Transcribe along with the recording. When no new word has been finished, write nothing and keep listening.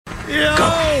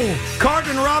Yo!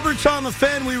 Carton Roberts on the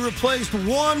Fan. We replaced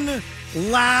one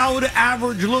loud,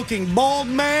 average-looking bald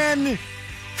man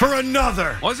for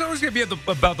another. Why is it always going to be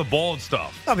about the bald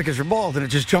stuff? Oh, because you're bald and it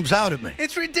just jumps out at me.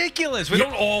 It's ridiculous. We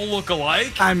don't all look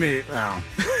alike. I mean, well.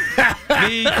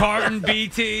 Me, Carton,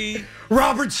 BT.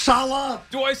 Robert Saleh.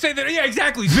 Do I say that? Yeah,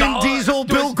 exactly. Vin Saleh. Diesel,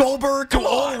 Bill Goldberg. Do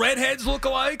all redheads look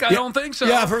alike? I don't think so.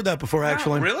 Yeah, I've heard that before,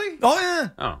 actually. Really? Oh, yeah.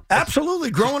 Oh.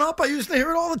 Absolutely. Growing up, I used to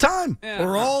hear it all the time. Yeah.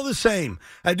 We're all the same.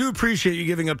 I do appreciate you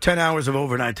giving up 10 hours of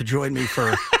overnight to join me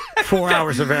for 4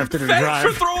 hours of afternoon drive.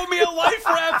 Thanks for throwing me a life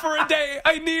raft for a day.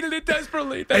 I needed it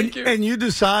desperately. Thank you. And you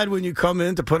decide when you come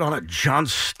in to put on a John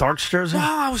Starks jersey?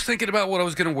 Well, I was thinking about what I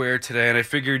was going to wear today, and I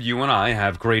figured you and I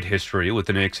have great history with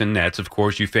the Knicks and Nets. Of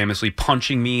course, you famously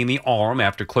punching me in the arm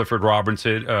after Clifford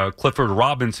Robinson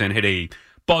hit a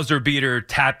buzzer beater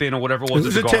tap in or whatever it was.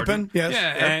 It was a tip-in, yes.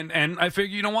 Yeah, Yep. and I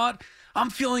figured, you know what? I'm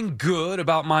feeling good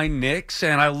about my Knicks,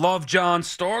 and I love John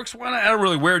Starks. Well, I don't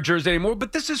really wear a jersey anymore,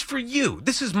 but this is for you.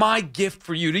 This is my gift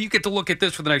for you. You get to look at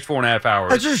this for the next 4.5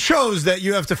 hours. It just shows that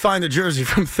you have to find a jersey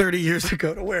from 30 years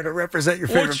ago to wear to represent your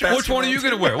favorite basketball. Which one are you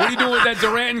going to wear? What are you doing with that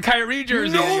Durant and Kyrie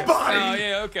jersey? Nobody. Oh,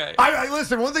 yeah, okay.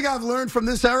 Listen, one thing I've learned from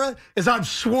this era is I've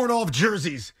sworn off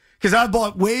jerseys because I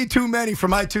bought way too many for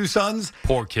my two sons.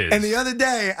 Poor kids. And the other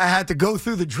day, I had to go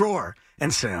through the drawer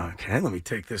and say, okay, let me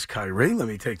take this Kyrie, let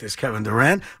me take this Kevin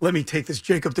Durant, let me take this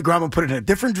Jacob deGrom and put it in a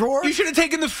different drawer. You should have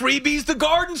taken the freebies the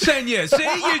Garden sent you.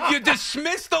 See, you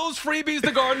dismissed those freebies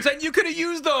the Garden sent. You could have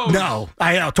used those. No,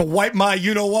 I have to wipe my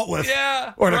you-know-what with.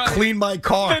 Yeah, or to right. clean my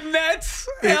car. The Nets,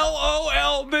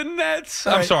 LOL, the Nets.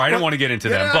 All I'm right. sorry, I didn't want to get into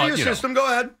them, but your you know. system, go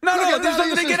ahead. No, there's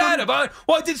nothing to get out of.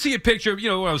 Well, I did see a picture, when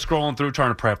I was scrolling through, trying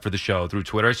to prep for the show through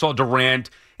Twitter. I saw Durant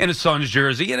in a Suns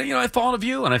jersey, and I thought of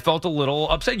you, and I felt a little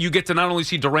upset. You get to not only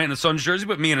see Durant in a Suns jersey,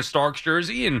 but me in a Starks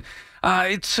jersey, and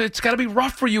it's got to be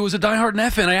rough for you as a diehard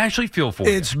Neff, and I actually feel for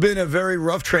you. It's been a very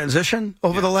rough transition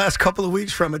over the last couple of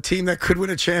weeks from a team that could win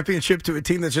a championship to a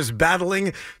team that's just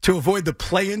battling to avoid the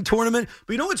play-in tournament.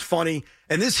 But you know what's funny?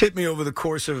 And this hit me over the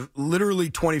course of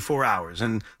literally 24 hours.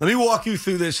 And let me walk you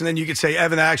through this, and then you could say,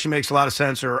 Evan, that actually makes a lot of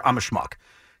sense, or I'm a schmuck.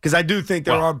 Because I do think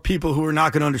there are people who are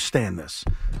not going to understand this.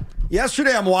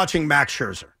 Yesterday, I'm watching Max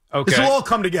Scherzer. Okay. This will all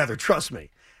come together, trust me.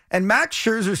 And Max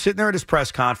Scherzer sitting there at his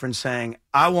press conference saying,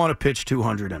 I want to pitch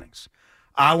 200 innings.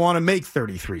 I want to make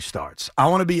 33 starts. I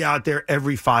want to be out there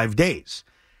every 5 days.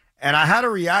 And I had a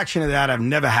reaction to that I've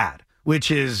never had, which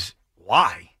is,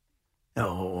 why?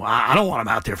 No, I don't want him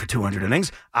out there for 200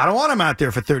 innings. I don't want him out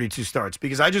there for 32 starts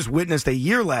because I just witnessed a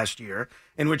year last year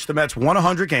in which the Mets won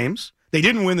 100 games. They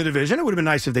didn't win the division. It would have been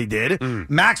nice if they did.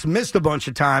 Max missed a bunch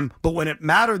of time, but when it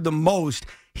mattered the most,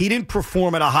 he didn't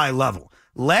perform at a high level.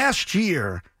 Last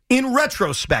year, in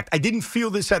retrospect, I didn't feel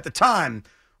this at the time,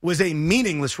 was a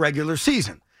meaningless regular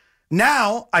season.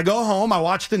 Now, I go home, I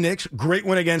watch the Knicks, great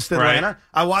win against Atlanta. Right.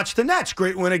 I watch the Nets,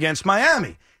 great win against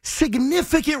Miami.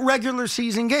 Significant regular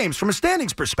season games from a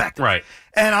standings perspective. Right.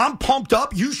 And I'm pumped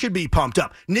up. You should be pumped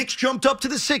up. Knicks jumped up to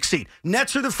the 6th seed.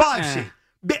 Nets are the 5 seed.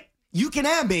 You can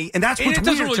add me, and that's what's weird to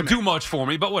me. It doesn't really do much for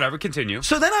me, but whatever, continue.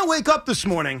 So then I wake up this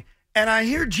morning, and I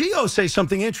hear Gio say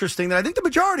something interesting that I think the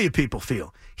majority of people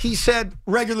feel. He said,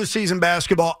 regular season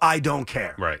basketball, I don't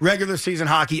care. Right. Regular season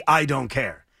hockey, I don't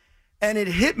care. And it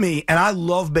hit me, and I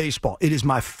love baseball. It is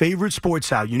my favorite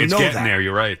sports out. You know that. It's getting there,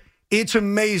 you're right. It's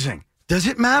amazing. Does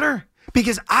it matter?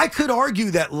 Because I could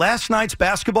argue that last night's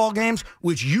basketball games,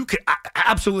 which you could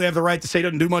absolutely have the right to say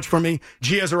doesn't do much for me,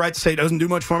 G has the right to say doesn't do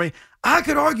much for me, I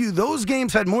could argue those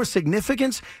games had more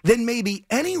significance than maybe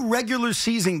any regular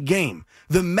season game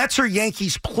the Mets or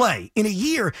Yankees play in a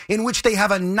year in which they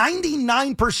have a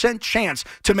 99% chance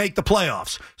to make the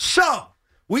playoffs. So,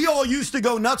 we all used to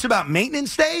go nuts about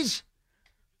maintenance days.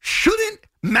 Shouldn't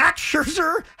Max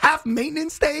Scherzer have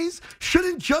maintenance days?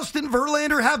 Shouldn't Justin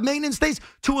Verlander have maintenance days?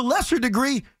 To a lesser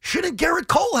degree, shouldn't Garrett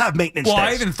Cole have maintenance days? Well,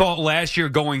 I even thought last year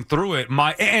going through it,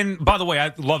 and by the way,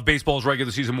 I love baseball's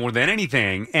regular season more than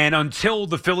anything, and until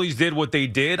the Phillies did what they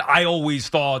did, I always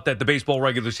thought that the baseball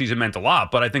regular season meant a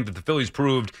lot, but I think that the Phillies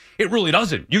proved it really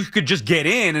doesn't. You could just get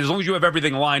in, and as long as you have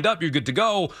everything lined up, you're good to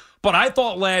go. But I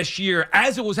thought last year,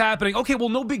 as it was happening, okay, well,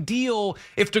 no big deal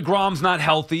if DeGrom's not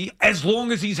healthy, as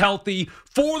long as he's healthy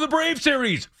for the Brave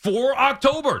Series, for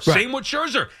October. Right. Same with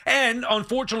Scherzer. And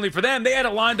unfortunately for them, they had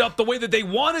it lined up the way that they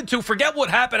wanted to. Forget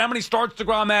what happened, how many starts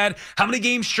DeGrom had, how many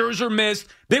games Scherzer missed.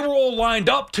 They were all lined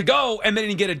up to go, and they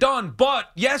didn't get it done.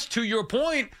 But, yes, to your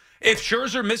point, If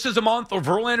Scherzer misses a month or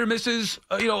Verlander misses,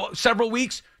 several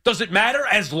weeks, does it matter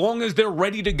as long as they're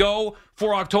ready to go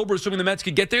for October, assuming the Mets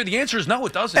could get there? The answer is no,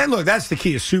 it doesn't. And look, that's the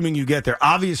key, assuming you get there.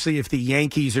 Obviously, if the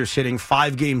Yankees are sitting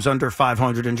 5 games under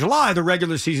 500 in July, the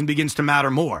regular season begins to matter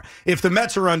more. If the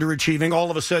Mets are underachieving, all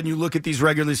of a sudden you look at these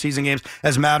regular season games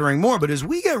as mattering more. But as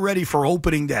we get ready for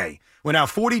opening day, we're now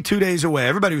 42 days away.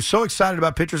 Everybody was so excited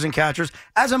about pitchers and catchers,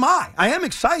 as am I. I am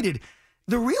excited.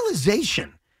 The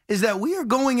realization is that we are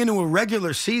going into a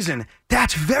regular season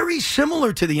that's very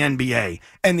similar to the NBA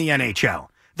and the NHL.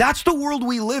 That's the world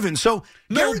we live in. So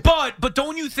no, but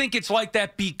don't you think it's like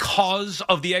that because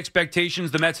of the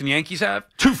expectations the Mets and Yankees have?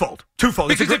 Twofold.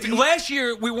 Because last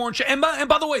year we weren't. And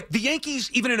by the way, the Yankees,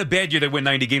 even in a bad year, they win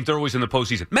 90 games. They're always in the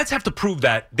postseason. Mets have to prove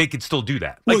that they could still do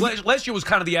that. Last year was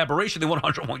kind of the aberration. They won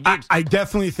 101 games. I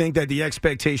definitely think that the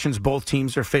expectations both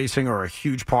teams are facing are a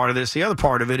huge part of this. The other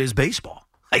part of it is baseball.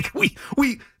 Like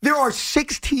there are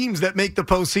 6 teams that make the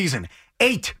postseason.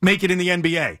 8 make it in the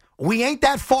NBA. We ain't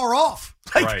that far off.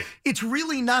 Right. It's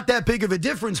really not that big of a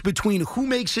difference between who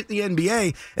makes it in the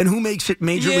NBA and who makes it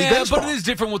Major League Baseball. But it is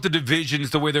different with the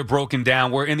divisions, the way they're broken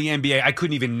down, where in the NBA, I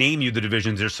couldn't even name you the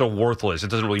divisions. They're so worthless.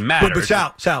 It doesn't really matter. But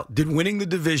Sal, did winning the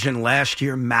division last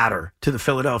year matter to the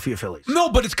Philadelphia Phillies? No,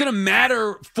 but it's going to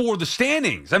matter for the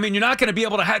standings. I mean, you're not going to be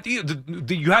able to have you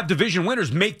have division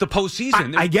winners make the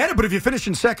postseason. I get it, but if you finish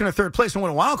in second or third place and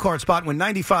win a wild card spot and win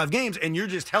 95 games and you're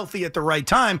just healthy at the right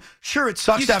time, sure, it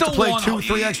sucks to have to play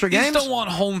 2-3 extra games. You still want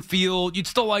home field. You'd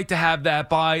still like to have that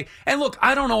bye. And look,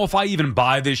 I don't know if I even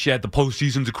buy this yet. The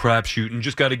postseason's a crapshoot and you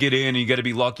just got to get in and you got to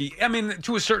be lucky. I mean,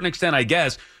 to a certain extent, I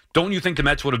guess. Don't you think the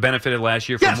Mets would have benefited last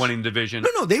year from winning the division?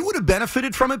 No, they would have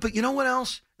benefited from it, but you know what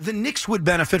else? The Knicks would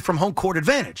benefit from home court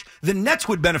advantage. The Nets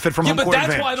would benefit from home court advantage.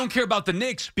 But that's why I don't care about the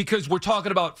Knicks, because we're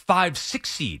talking about 5-6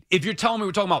 seed. If you're telling me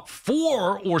we're talking about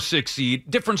 4 or 6 seed,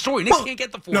 different story. Knicks can't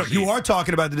get the 4 seed. No, you are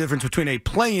talking about the difference between a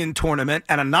play-in tournament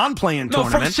and a non-play-in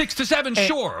tournament. No, from 6 to 7,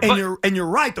 sure. And you're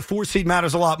right, the 4 seed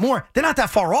matters a lot more. They're not that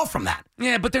far off from that.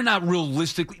 Yeah, but they're not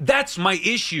realistically. That's my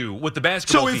issue with the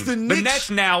basketball team. The Nets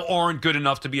now aren't good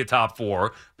enough to be a top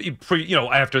 4,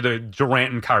 after the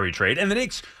Durant and Kyrie trade, and the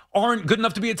Knicks aren't good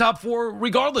enough to be a top 4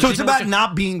 regardless. So it's about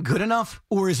not being good enough,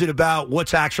 or is it about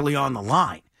what's actually on the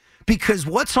line? Because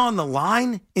what's on the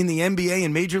line in the NBA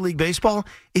and Major League Baseball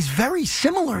is very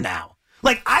similar now.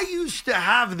 Like, I used to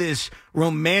have this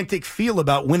romantic feel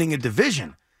about winning a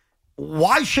division.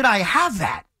 Why should I have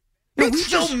that? It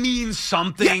still means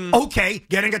something. Yeah, okay,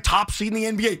 getting a top seed in the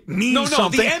NBA means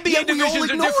something. No, the NBA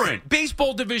divisions are different.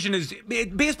 Baseball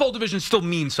division still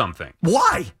means something.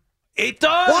 Why? It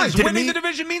does. Why? Winning the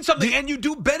division means something, and you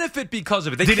do benefit because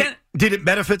of it. Did it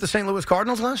benefit the St. Louis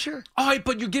Cardinals last year? All right,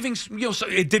 but you're giving,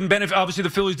 it didn't benefit. Obviously, the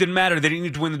Phillies didn't matter. They didn't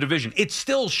need to win the division. It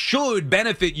still should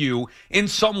benefit you in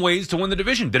some ways to win the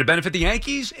division. Did it benefit the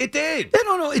Yankees? It did.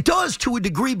 No, it does to a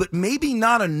degree, but maybe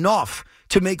not enough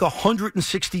to make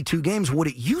 162 games what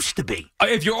it used to be.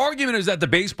 If your argument is that the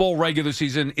baseball regular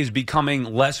season is becoming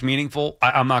less meaningful,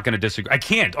 I'm not going to disagree. I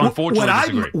can't, unfortunately,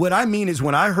 disagree. What I mean is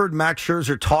when I heard Max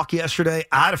Scherzer talk yesterday,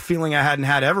 I had a feeling I hadn't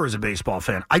had ever as a baseball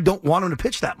fan. I don't want him to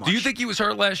pitch that much. Do you think he was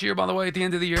hurt last year, by the way, at the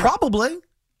end of the year? Probably.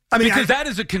 I mean, because that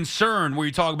is a concern where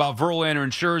you talk about Verlander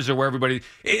and Scherzer, where everybody,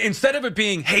 instead of it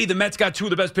being, hey, the Mets got 2 of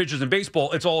the best pitchers in baseball,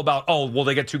 it's all about,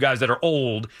 they get 2 guys that are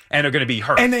old and are going to be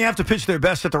hurt. And they have to pitch their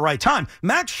best at the right time.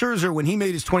 Max Scherzer, when he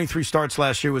made his 23 starts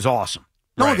last year, was awesome.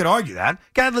 No one could argue that.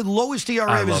 Guy had the lowest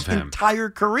ERA of his entire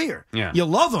career. Yeah. You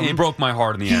love him. He broke my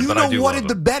heart in the end, but I do love him. You wanted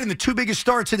the bet in the 2 biggest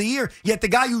starts of the year, yet the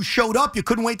guy who showed up, you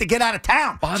couldn't wait to get out of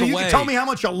town. So you can tell me how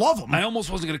much you love him. I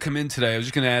almost wasn't going to come in today. I was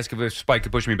just going to ask if Spike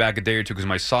could push me back a day or 2 because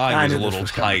my side was a little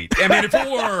tight. I mean,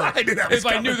 if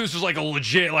I knew this was like a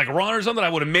legit run or something, I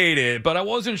would have made it, but I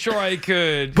wasn't sure I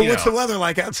could. But what's the weather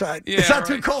like outside? Yeah, it's not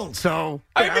too cold, so.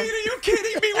 I mean, are you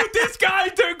kidding me with this guy,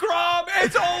 DeGrom?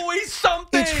 It's always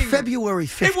something. It's February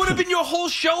 15th. It would have been your whole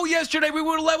show yesterday. We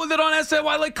would have led with it on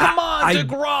SNY. Come on,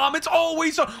 DeGrom. It's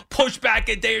always a push back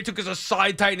a day or 2 because of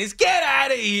side tightness. Get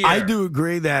out of here. I do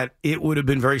agree that it would have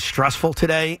been very stressful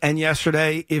today and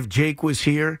yesterday if Jake was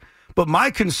here. But my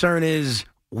concern is,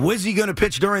 was he going to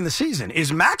pitch during the season?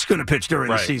 Is Max going to pitch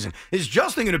during the season? Is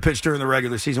Justin going to pitch during the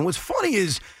regular season? What's funny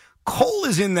is Cole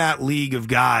is in that league of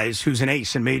guys who's an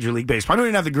ace in Major League Baseball. I know he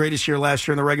didn't have the greatest year last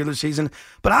year in the regular season,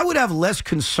 but I would have less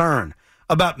concern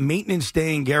about maintenance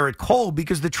day and Garrett Cole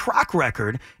because the track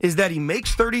record is that he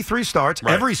makes 33 starts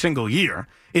every single year.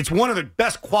 It's one of the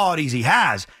best qualities he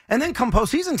has. And then come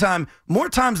postseason time, more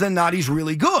times than not, he's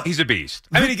really good. He's a beast.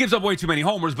 I mean, he gives up way too many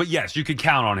homers, but yes, you can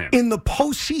count on him. In the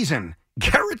postseason,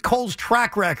 Garrett Cole's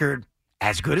track record,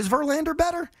 as good as Verlander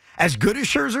better? As good as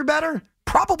Scherzer better?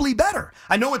 probably better.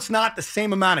 I know it's not the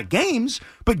same amount of games,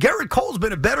 but Garrett Cole's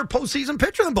been a better postseason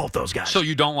pitcher than both those guys. So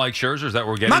you don't like Scherzer? Is that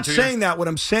what we're getting I'm not to? saying that. What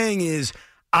I'm saying is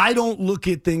I don't look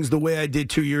at things the way I did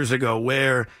 2 years ago,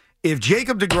 where if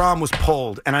Jacob deGrom was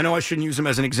pulled, and I know I shouldn't use him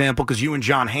as an example because you and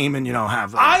John Heyman,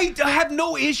 have... I have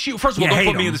no issue. First of all, don't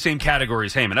put me him. in the same category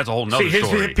as Heyman. That's a whole nother See, his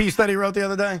story. piece that he wrote the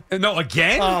other day? No,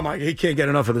 again? Oh, my... He can't get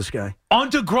enough of this guy. On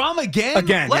DeGrom again?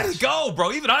 Again, Let yes. it go,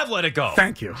 bro. Even I've let it go.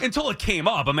 Thank you. Until it came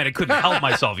up. I mean, I couldn't help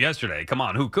myself yesterday. Come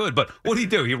on, who could? But what did he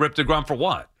do? He ripped DeGrom for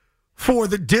what? For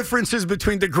the differences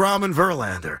between DeGrom and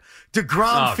Verlander.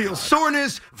 DeGrom feels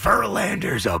soreness.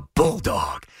 Verlander's a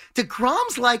bulldog.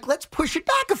 DeGrom's like, let's push it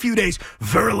back a few days.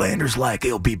 Verlander's like,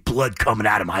 it'll be blood coming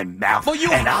out of my mouth,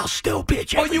 and I'll still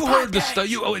pitch. Oh, you heard the stuff.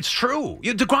 It's true.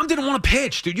 DeGrom didn't want to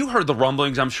pitch, dude. You heard the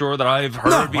rumblings, I'm sure, that I've heard.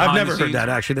 No, behind I've never the scenes. heard that,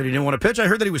 actually, that he didn't want to pitch. I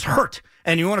heard that he was hurt.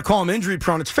 And you want to call him injury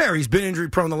prone. It's fair. He's been injury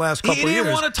prone the last couple of years. He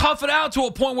didn't want to tough it out to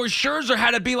a point where Scherzer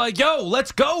had to be like, yo,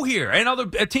 let's go here. And other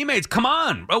teammates, come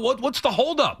on. What's the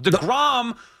holdup?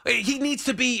 DeGrom, he needs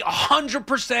to be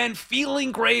 100%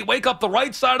 feeling great, wake up the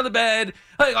right side of the bed.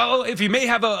 If he may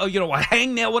have a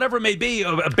hangnail, whatever it may be,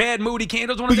 a bad mood, he doesn't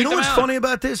want to take them out. But you know what's funny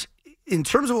about this? In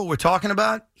terms of what we're talking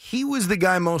about, he was the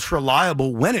guy most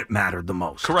reliable when it mattered the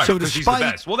most. Correct, so because he's the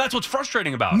best. Well, that's what's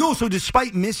frustrating about it. No, so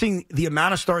despite missing the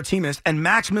amount of starts he missed, and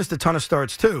Max missed a ton of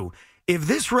starts too, if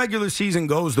this regular season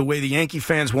goes the way the Yankee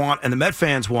fans want and the Met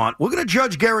fans want, we're going to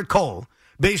judge Garrett Cole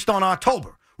based on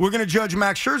October. We're going to judge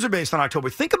Max Scherzer based on October.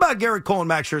 Think about Garrett Cole and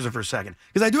Max Scherzer for a second,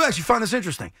 because I do actually find this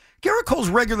interesting. Garrett Cole's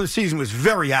regular season was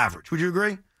very average. Would you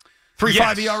agree?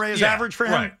 3.5 ERA is average for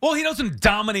him? Right. Well, he doesn't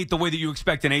dominate the way that you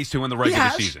expect an ace to in the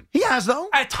regular season. He has, though.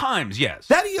 At times, yes.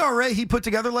 That ERA he put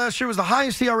together last year was the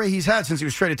highest ERA he's had since he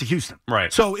was traded to Houston.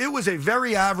 Right. So it was a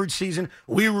very average season.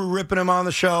 We were ripping him on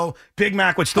the show. Big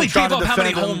Mac would still try to defend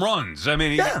him. How many home runs? I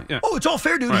mean, yeah. Oh, it's all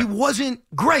fair, dude. Right. He wasn't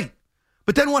great.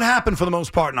 But then what happened for the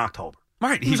most part in October?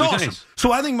 Right. He was awesome. Nice.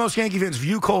 So I think most Yankee fans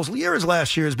view Cole's years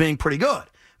last year as being pretty good.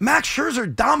 Max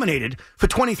Scherzer dominated for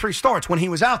 23 starts when he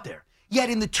was out there. Yet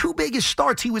in the two biggest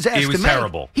starts he was asked to make,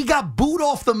 terrible. He got booed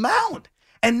off the mound.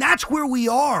 And that's where we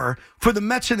are for the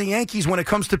Mets and the Yankees when it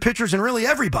comes to pitchers and really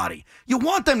everybody. You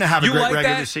want them to have a great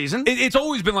regular season. It's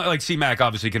always been like C-Mac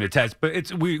obviously can attest,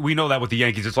 but we know that with the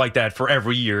Yankees. It's like that for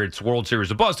every year. It's World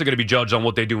Series of Bust. They're going to be judged on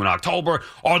what they do in October.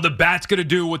 Are the bats going to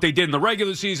do what they did in the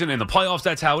regular season? In the playoffs,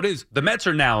 that's how it is. The Mets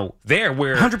are now there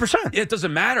where 100%. It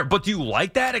doesn't matter. But do you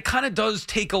like that? It kind of does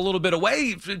take a little bit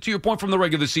away, to your point, from the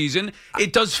regular season.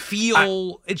 It does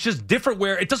feel it's just different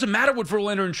where it doesn't matter what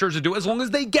Verlander and Scherzer do as long as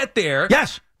they get there.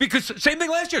 Yes. Because same thing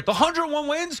last year. The 101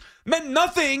 wins meant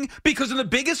nothing because in the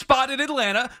biggest spot in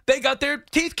Atlanta, they got their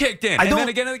teeth kicked in. And then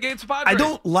again against the Padres. I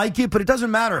don't like it, but it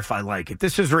doesn't matter if I like it.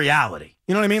 This is reality.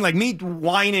 You know what I mean? Like me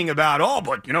whining about,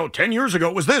 but 10 years ago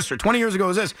it was this or 20 years ago it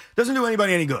was this. Doesn't do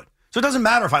anybody any good. So it doesn't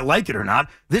matter if I like it or not.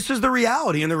 This is the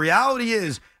reality. And the reality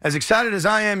is, as excited as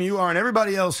I am, you are, and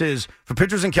everybody else is, for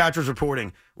pitchers and catchers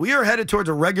reporting, we are headed towards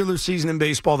a regular season in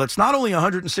baseball that's not only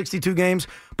 162 games,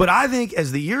 but I think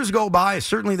as the years go by,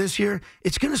 certainly this year,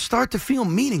 it's going to start to feel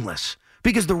meaningless.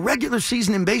 Because the regular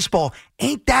season in baseball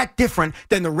ain't that different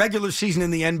than the regular season in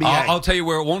the NBA. I'll tell you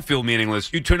where it won't feel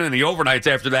meaningless. You tune in the overnights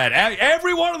after that.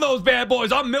 Every one of those bad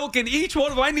boys, I'm milking each one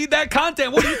of them. I need that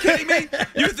content. What are you kidding me?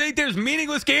 You think there's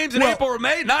meaningless games in April or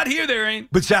May? Not here, there ain't.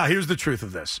 But Sal, here's the truth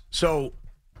of this. So,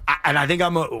 and I think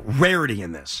I'm a rarity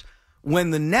in this. When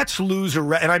the Nets lose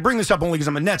and I bring this up only because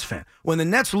I'm a Nets fan. When the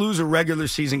Nets lose a regular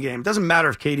season game, it doesn't matter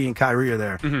if Katie and Kyrie are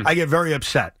there. Mm-hmm. I get very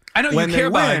upset. I know you care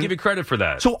about it. I give you credit for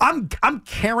that. So I'm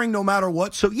caring no matter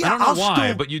what. So yeah, I don't know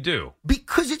why, but you do.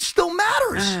 Because it still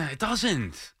matters. It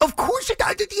doesn't. Of course it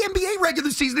does. The NBA regular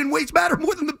season in weights matter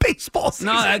more than the baseball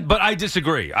season. No, but I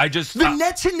disagree. The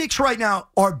Nets and Knicks right now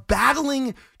are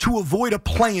battling to avoid a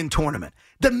play-in tournament.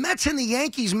 The Mets and the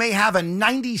Yankees may have a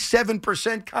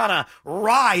 97% kind of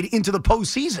ride into the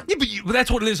postseason. Yeah, but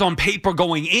that's what it is on paper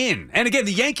going in. And again,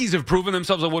 the Yankees have proven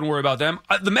themselves. I wouldn't worry about them.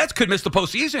 The Mets could miss the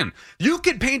postseason. You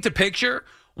could paint a picture.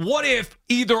 What if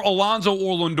either Alonso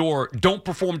or Lindor don't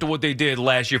perform to what they did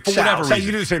last year for whatever reason?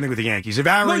 You do the same thing with the Yankees. If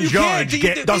Aaron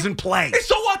Judge doesn't play.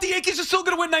 So what? The Yankees are still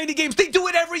going to win 90 games. They do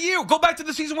it every year. Go back to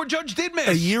the season where Judge did miss.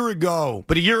 A year ago,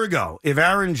 if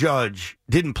Aaron Judge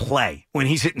didn't play when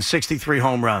he's hitting 63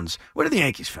 home runs, where did the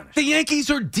Yankees finish? The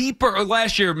Yankees are deeper.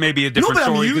 Last year, maybe a different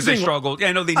story because they struggled. Yeah,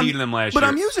 I know they needed them last year. But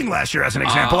I'm using last year as an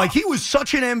example. Like, he was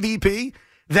such an MVP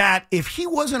that if he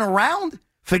wasn't around,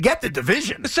 Forget the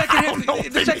division. The second half,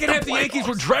 the Yankees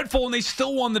were dreadful, and they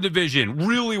still won the division,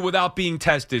 really, without being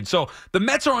tested. So the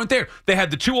Mets aren't there. They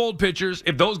had the two old pitchers.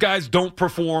 If those guys don't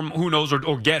perform, who knows,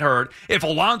 or get hurt. If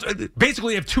Alonso,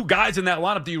 basically, have two guys in that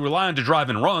lineup that you rely on to drive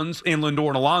in runs, in Lindor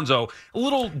and Alonso. A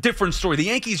little different story. The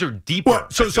Yankees are deeper. Well,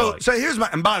 so here's my.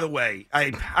 And by the way, I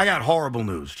got horrible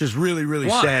news. Just really, really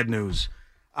sad news.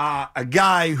 A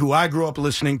guy who I grew up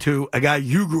listening to, a guy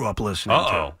you grew up listening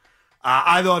to.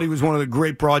 I thought he was one of the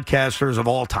great broadcasters of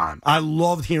all time. I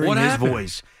loved hearing his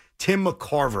voice. Tim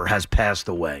McCarver has passed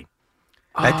away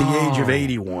at the age of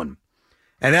 81.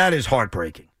 And that is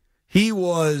heartbreaking.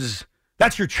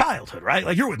 That's your childhood, right?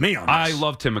 Like, you're with me on this. I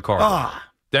love Tim McCarver.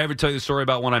 Did I ever tell you the story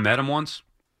about when I met him once?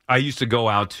 I used to go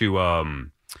out to,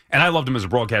 and I loved him as a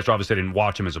broadcaster. Obviously, I didn't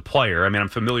watch him as a player. I mean, I'm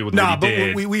familiar with what he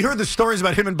did. But we heard the stories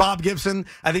about him and Bob Gibson.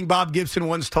 I think Bob Gibson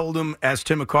once told him, as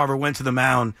Tim McCarver went to the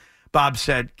mound, Bob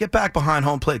said, "Get back behind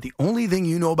home plate. The only thing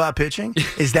you know about pitching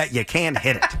is that you can't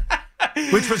hit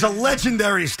it." Which was a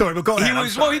legendary story. But go ahead. He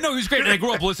was great. And I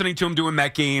grew up listening to him doing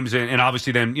Met games, and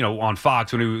obviously then on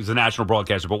Fox when he was a national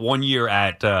broadcaster. But one year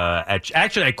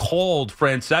actually I called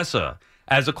Francesa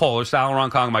as a caller, Sal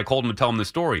Roncong. I called him to tell him the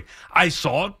story. I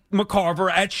saw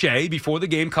McCarver at Shea before the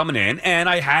game coming in, and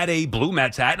I had a blue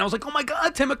Mets hat, and I was like, "Oh my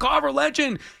God, Tim McCarver,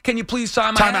 legend! Can you please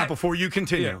sign my hat?" Time out before you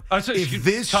continue. Yeah. If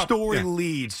this story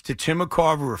leads to Tim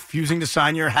McCarver refusing to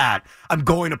sign your hat, I'm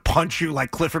going to punch you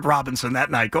like Clifford Robinson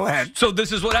that night. Go ahead. So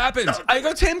this is what happens. I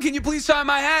go, "Tim, can you please sign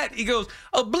my hat?" He goes,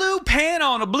 "A blue pen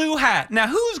on a blue hat. Now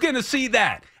who's going to see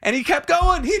that?" And he kept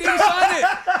going. He didn't sign it.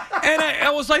 And I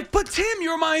was like, "But Tim,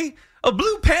 you're a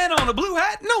blue pen on a blue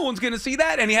hat? No one's going to see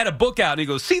that." And he had a book out, and he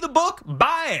goes, "See the book?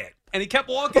 Buy it." And he kept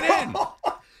walking in.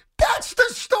 That's the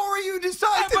story you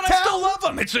decided to tell. But I still love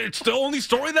him. It's the only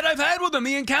story that I've had with him,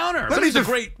 the encounter. He's a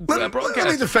great broadcaster.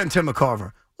 Let me defend Tim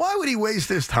McCarver. Why would he waste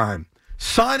his time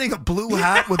signing a blue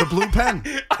hat with a blue pen?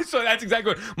 So that's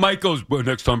exactly what Mike goes, "Well,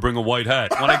 next time bring a white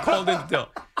hat." When I called in to tell.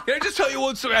 Can I just tell you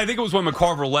one story? I think it was when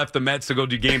McCarver left the Mets to go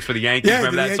do games for the Yankees.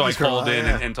 Remember that? So I called in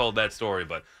and told that story.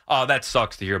 But that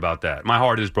sucks to hear about that. My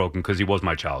heart is broken because he was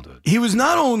my childhood. He was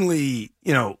not only,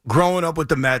 growing up with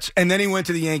the Mets, and then he went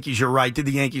to the Yankees. You're right, did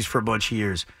the Yankees for a bunch of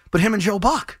years. But him and Joe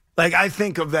Buck. Like, I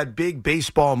think of that big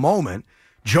baseball moment.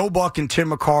 Joe Buck and Tim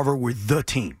McCarver were the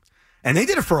team. And they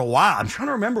did it for a while. I'm trying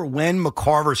to remember when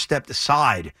McCarver stepped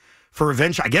aside for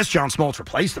eventually. I guess John Smoltz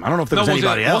replaced him. I don't know if there was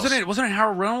anybody else. Wasn't it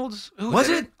Harold Reynolds? Who was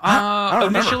did it? I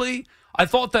don't initially, remember. I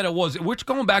thought that it was. We're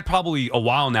going back probably a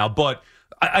while now, but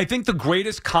I think the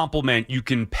greatest compliment you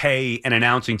can pay an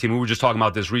announcing team, we were just talking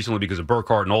about this recently because of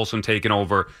Burkhardt and Olsen taking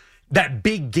over, that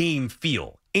big game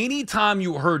feel. Anytime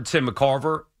you heard Tim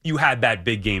McCarver, you had that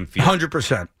big game feel.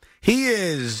 100%. He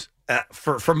is,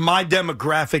 for my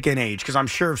demographic and age, because I'm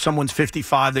sure if someone's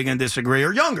 55, they're going to disagree,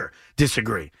 or younger,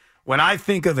 disagree. When I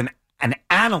think of an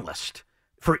analyst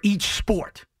for each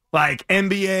sport, like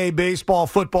NBA, baseball,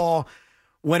 football,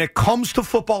 when it comes to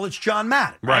football, it's John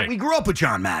Madden. Right? We grew up with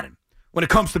John Madden. When it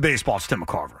comes to baseball, it's Tim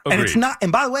McCarver. Agreed. And it's not,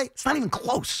 and by the way, it's not even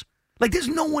close. Like, there's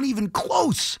no one even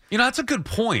close. That's a good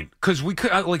point. Because we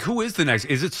could, who is the next?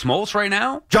 Is it Smoltz right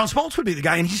now? John Smoltz would be the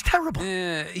guy, and he's terrible.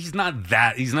 He's not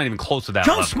that. He's not even close to that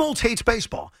John level. Smoltz hates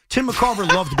baseball. Tim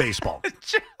McCarver loved baseball.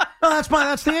 No, that's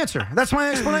the answer. That's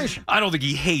my explanation. I don't think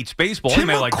he hates baseball. He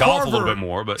may like golf a little bit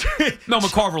more, but no,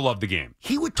 McCarver loved the game.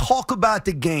 He would talk about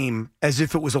the game as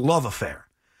if it was a love affair.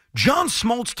 John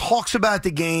Smoltz talks about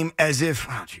the game as if,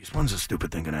 when's this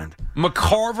stupid thing going to end?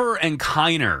 McCarver and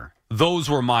Kiner, those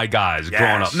were my guys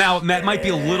growing up. Now, that might be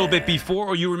a little bit before,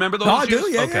 or you remember those years? I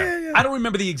do, yeah. I don't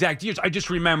remember the exact years. I just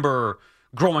remember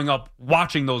growing up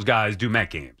watching those guys do Met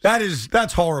games.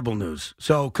 That's horrible news.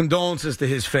 So condolences to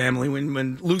his family.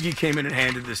 When Loogie came in and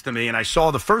handed this to me, and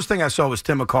the first thing I saw was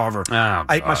Tim McCarver.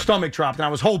 My stomach dropped, and I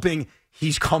was hoping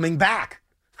he's coming back.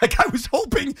 Like, I was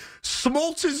hoping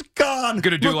Smoltz is gone.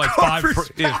 Going to do like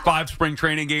five spring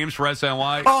training games for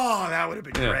SNY. Oh, that would have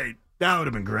been great. That would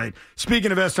have been great.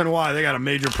 Speaking of SNY, they got a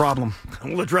major problem.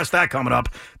 We'll address that coming up.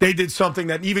 They did something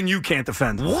that even you can't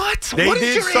defend. What? What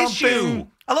is your issue?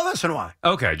 I love SNY.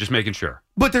 Okay, just making sure.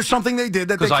 But there's something they did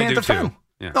that they can't defend. Too.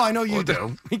 Yeah. No, I know you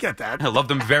do. We get that. I love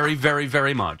them very, very,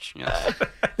 very much. Yes.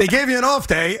 They gave you an off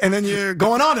day, and then you're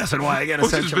going on SNY again,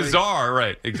 Which is bizarre,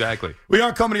 right? Exactly. We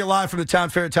are coming to you live from the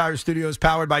Town Fair Tire Studios,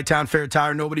 powered by Town Fair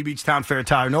Tire. Nobody beats Town Fair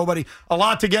Tire. Nobody. A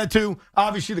lot to get to.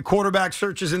 Obviously, the quarterback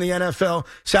searches in the NFL.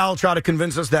 Sal will try to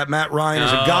convince us that Matt Ryan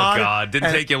is a god. Oh, God.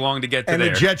 Didn't take you long to get to there.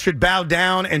 And the Jets should bow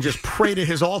down and just pray to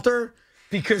his altar.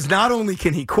 Because not only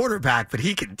can he quarterback, but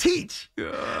he can teach.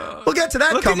 We'll get to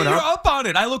that Look coming at you, up. you're up on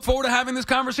it. I look forward to having this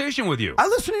conversation with you. I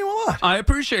listen to you a lot. I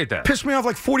appreciate that. Pissed me off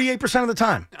like 48% of the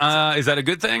time. Is that a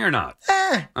good thing or not?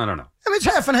 I I don't know. mean, it's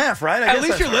half and half, right? At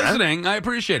least you're listening. I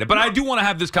appreciate it. But I do want to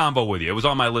have this combo with you. It was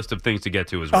on my list of things to get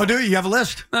to as well. Oh, do you? You have a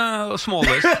list? A small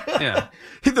list. Yeah.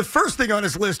 The first thing on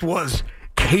his list was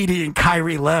Katie and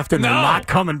Kyrie left and they're not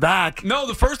coming back. No,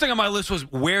 the first thing on my list was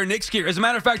wear Knicks gear. As a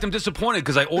matter of fact, I'm disappointed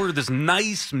because I ordered this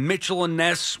nice Mitchell &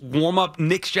 Ness warm-up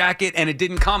Knicks jacket and it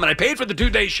didn't come. And I paid for the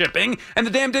 2-day shipping and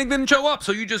the damn thing didn't show up.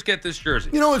 So you just get this jersey.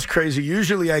 You know what's crazy?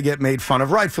 Usually I get made fun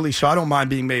of, rightfully so. I don't mind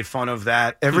being made fun of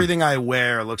that. Everything I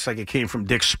wear looks like it came from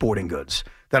Dick's Sporting Goods.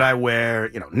 That I wear,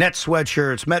 Nets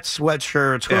sweatshirts, Mets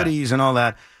sweatshirts, hoodies, and all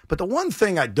that. But the one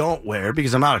thing I don't wear,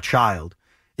 because I'm not a child,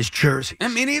 is jerseys.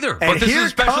 And me neither. And but this is a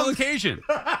special comes- occasion.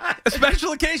 A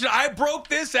special occasion. I broke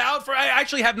this out I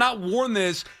actually have not worn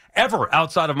this ever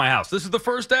outside of my house. This is the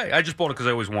first day. I just bought it because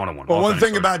I always wanted one. Well, one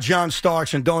thing about John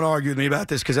Starks, and don't argue with me about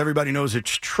this because everybody knows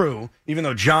it's true, even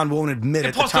though John won't admit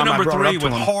it. Plus the time the number I brought 3 it up to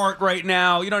with him. Hart right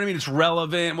now. You know what I mean? It's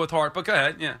relevant with Hart. But go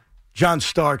ahead. Yeah. John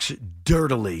Starks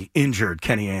dirtily injured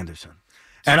Kenny Anderson.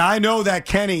 And I know that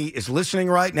Kenny is listening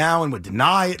right now and would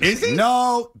deny it. Is he?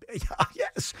 No.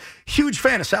 Yes. Huge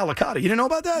fan of Sal Licata. You didn't know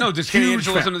about that? No, does Kenny Huge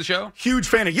Anderson fan. listen to the show? Huge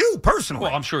fan of you, personally.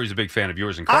 Well, I'm sure he's a big fan of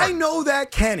yours and Carter. I know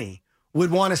that Kenny would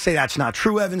want to say that's not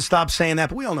true, Evan. Stop saying that,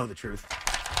 but we all know the truth.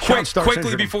 John Starks Quickly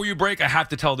injured him. before you break, I have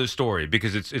to tell this story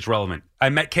because it's relevant. I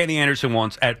met Kenny Anderson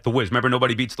once at The Wiz. Remember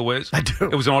Nobody Beats The Wiz? I do.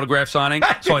 It was an autograph signing.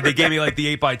 So they gave me like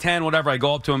the 8x10, whatever. I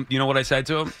go up to him. You know what I said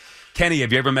to him? Kenny,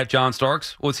 have you ever met John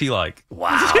Starks? What's he like? Wow.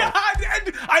 Yeah,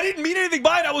 I didn't mean anything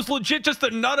by it. I was legit just a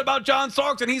nut about John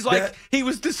Starks, and he's like, he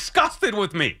was disgusted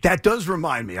with me. That does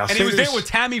remind me. And he was there with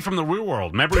Tammy from The Real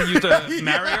World. Remember he used to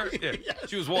marry her? Yeah.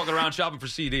 She was walking around shopping for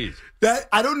CDs.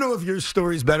 I don't know if your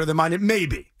story's better than mine. It may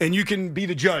be, and you can be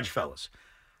the judge, fellas.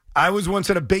 I was once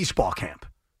at a baseball camp.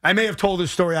 I may have told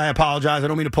this story. I apologize. I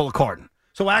don't mean to pull a Carton.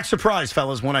 So act surprised,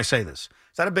 fellas, when I say this.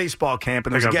 It's at a baseball camp,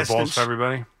 and there's a guest. The balls for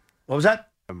everybody? What was that?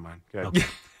 Never mind. Go ahead. Okay.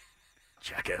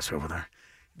 Jackass over there.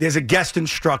 There's a guest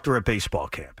instructor at baseball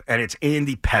camp, and it's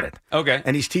Andy Pettit. Okay.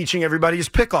 And he's teaching everybody his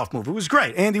pickoff move. It was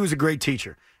great. Andy was a great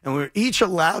teacher. And we were each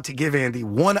allowed to give Andy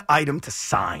one item to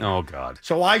sign. Oh, God.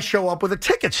 So I show up with a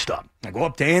ticket stub. I go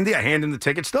up to Andy. I hand him the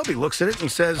ticket stub. He looks at it and he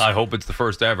says, I hope it's the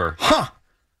first ever.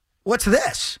 what's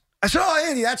this? I said, oh,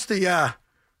 Andy, that's the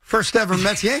first ever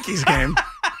Mets-Yankees game.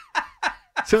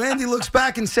 So Andy looks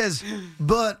back and says,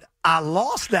 but I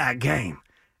lost that game.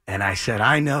 And I said,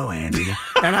 I know, Andy.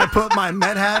 And I put my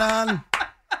Met hat on.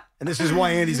 And this is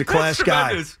why Andy's a class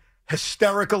guy.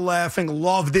 Hysterical laughing,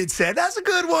 loved it, said, that's a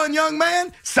good one, young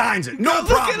man. Signs it. No problem.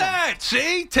 Look at that.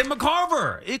 See? Tim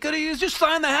McCarver. He could have just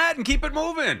signed the hat and keep it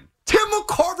moving. Tim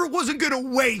McCarver wasn't going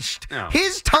to waste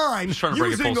his time Just trying to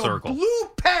bring it using full a circle. blue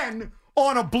pen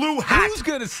on a blue hat. Who's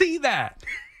going to see that?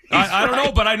 I don't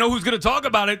know, but I know who's going to talk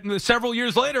about it several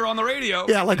years later on the radio.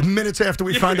 Yeah, like minutes after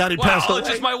we find out he passed away. It's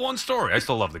just my one story. I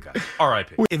still love the guy.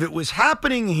 R.I.P. If it was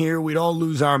happening here, we'd all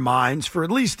lose our minds for at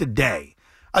least a day.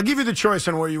 I'll give you the choice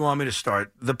on where you want me to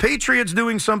start. The Patriots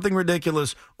doing something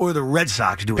ridiculous or the Red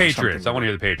Sox doing something Patriots. I want to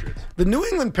hear the Patriots. The New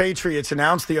England Patriots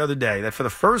announced the other day that for the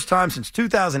first time since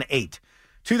 2008,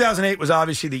 2008 was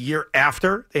obviously the year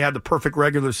after they had the perfect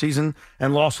regular season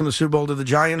and lost in the Super Bowl to the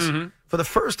Giants. Mm-hmm. For the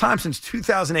first time since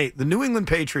 2008, the New England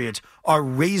Patriots are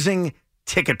raising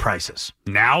ticket prices.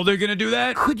 Now they're going to do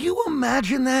that? Could you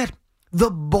imagine that? The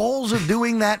balls of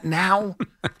doing that now?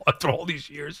 After all these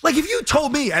years? Like if you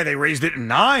told me, hey, they raised it in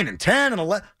 9 and 10 and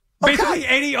 11. Okay. Basically,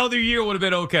 any other year would have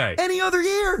been okay. Any other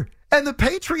year. And the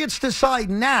Patriots decide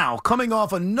now, coming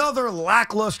off another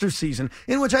lackluster season,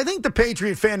 in which I think the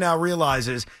Patriot fan now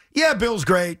realizes, yeah, Bill's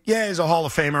great. Yeah, he's a Hall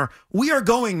of Famer. We are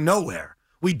going nowhere.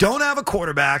 We don't have a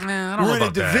quarterback. We're in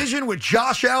a division with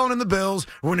Josh Allen and the Bills.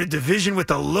 We're in a division with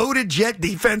the loaded Jet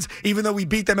defense, even though we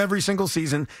beat them every single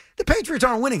season. The Patriots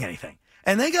aren't winning anything.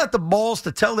 And they got the balls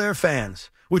to tell their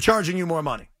fans, we're charging you more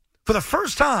money. For the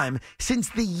first time since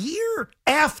the year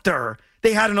after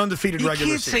they had an undefeated regular season.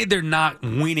 You can't say they're not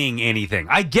winning anything.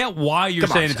 I get why you're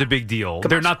saying it's a big deal.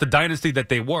 They're not the dynasty that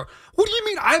they were. What do you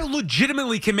mean? I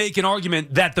legitimately can make an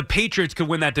argument that the Patriots could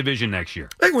win that division next year.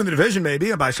 They can win the division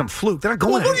maybe by some fluke. They're not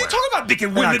going anywhere. What are you talking about? They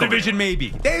can win the division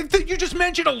maybe. You just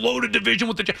mentioned a loaded division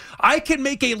with the I can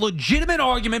make a legitimate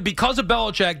argument because of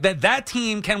Belichick that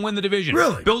team can win the division.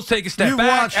 Really? Bills take a step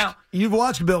back. You've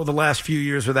watched Bill the last few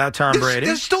years without Tom Brady.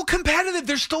 They're still competitive.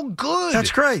 They're still good.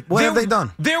 That's great. What have they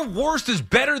done? Their worst is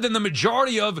better than the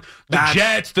majority of the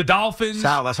Jets, the Dolphins.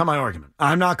 Sal, that's not my argument.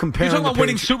 I'm not comparing. You're talking about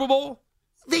winning Super Bowl?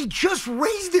 They just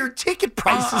raised their ticket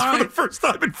prices for the first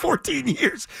time in 14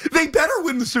 years. They better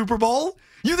win the Super Bowl.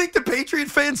 You think the Patriot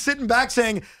fans sitting back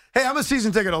saying, hey, I'm a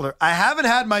season ticket holder. I haven't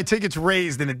had my tickets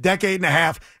raised in a decade and a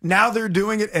half. Now they're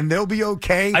doing it, and they'll be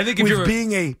okay with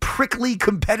being a prickly,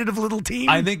 competitive little team?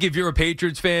 I think if you're a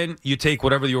Patriots fan, you take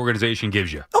whatever the organization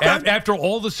gives you. Okay. After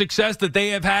all the success that they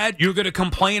have had, you're going to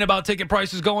complain about ticket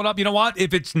prices going up. You know what?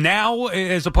 If it's now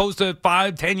as opposed to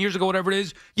 5, 10 years ago, whatever it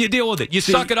is, you deal with it. You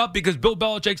suck it up because Bill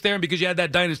Belichick's there and because you had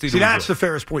that dynasty. See, that's the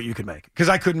fairest point you can make because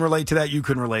I couldn't relate to that. You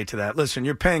couldn't relate to that. Listen,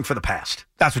 you're paying for the past.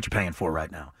 That's what you're paying for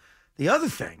right now. The other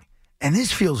thing, and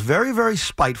this feels very, very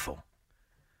spiteful,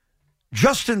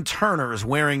 Justin Turner is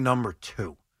wearing number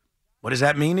 2. What does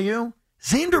that mean to you?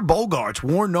 Xander Bogaerts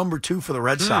wore number 2 for the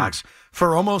Red Sox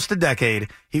for almost a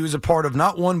decade. He was a part of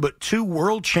not one but 2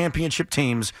 world championship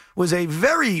teams, was a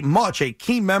very much a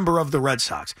key member of the Red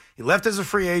Sox. He left as a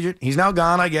free agent. He's now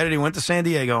gone. I get it. He went to San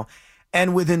Diego.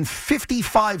 And within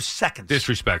 55 seconds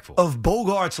disrespectful of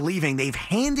Bogaerts leaving, they've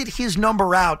handed his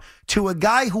number out to a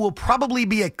guy who will probably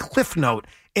be a cliff note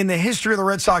in the history of the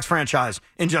Red Sox franchise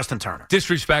in Justin Turner.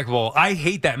 Disrespectful. I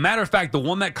hate that. Matter of fact, the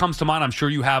one that comes to mind, I'm sure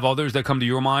you have others that come to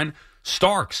your mind,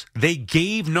 Starks. They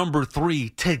gave number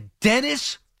 3 to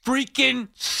Dennis freaking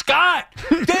Scott.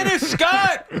 Dennis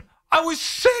Scott. I was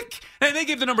sick. And they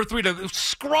gave the number 3 to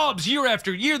scrubs year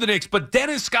after year, the Knicks. But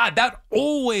Dennis Scott, that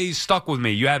always stuck with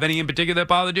me. You have any in particular that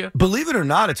bothered you? Believe it or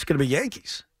not, it's going to be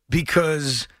Yankees.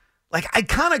 Because, I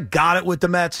kind of got it with the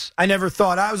Mets. I never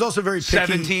thought. I was also very picky.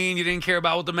 17, you didn't care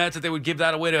about with the Mets, that they would give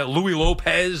that away to Louis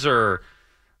Lopez or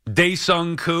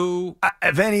Dae-Sung Koo.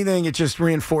 If anything, it just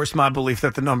reinforced my belief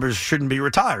that the numbers shouldn't be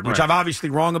retired, which I'm obviously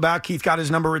wrong about. Keith got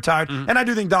his number retired, and I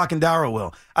do think Doc and Darrow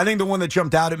will. I think the one that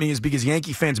jumped out at me is because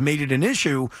Yankee fans made it an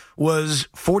issue was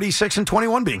 46 and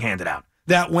 21 being handed out.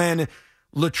 That when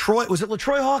LaTroy, was it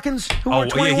LaTroy Hawkins who wore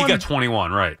 21? Yeah, he got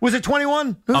 21, right. Was it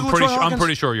 21? I'm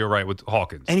pretty sure you're right with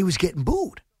Hawkins. And he was getting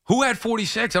booed. Who had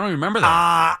 46? I don't even remember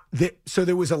that. So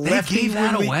there was a lefty. They gave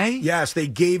that away? Yes, they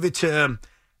gave it to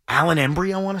Alan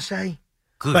Embry, I want to say.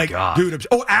 Good God. Dude,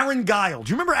 Aaron Guile. Do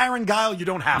you remember Aaron Guile? You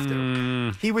don't have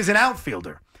to. He was an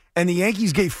outfielder. And the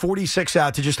Yankees gave 46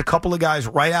 out to just a couple of guys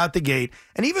right out the gate.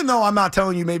 And even though I'm not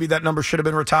telling you maybe that number should have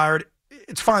been retired,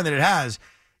 it's fine that it has.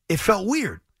 It felt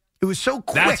weird. It was so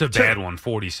quick. That's a bad one,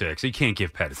 46. You can't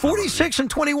give Pettis. 46 and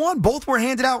 21, both were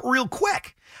handed out real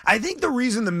quick. I think the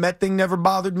reason the Met thing never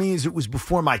bothered me is it was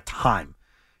before my time.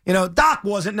 You know, Doc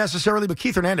wasn't necessarily, but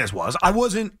Keith Hernandez was. I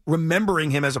wasn't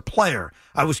remembering him as a player.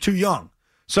 I was too young.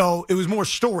 So it was more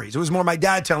stories. It was more my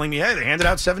dad telling me, hey, they handed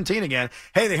out 17 again.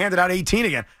 Hey, they handed out 18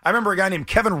 again. I remember a guy named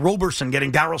Kevin Roberson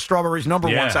getting Darryl Strawberry's number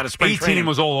once out of spring 18 training.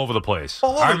 Was all over the place.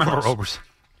 I remember Roberson.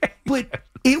 But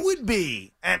it would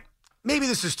be, and maybe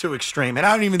this is too extreme, and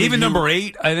I don't even think number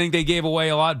 8, I think they gave away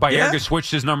a lot. Baerga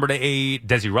switched his number to 8.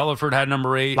 Desi Relaford had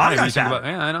number 8. A lot of guys have.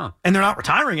 Yeah, I know. And they're not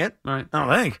retiring it. Right. I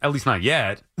don't think. At least not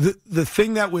yet. The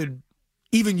thing that would,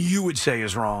 even you would say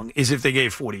is wrong, is if they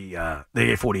gave 48 out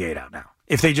now.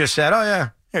 If they just said, oh, yeah,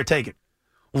 here, take it.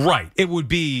 Right. It would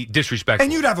be disrespectful.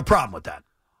 And you'd have a problem with that.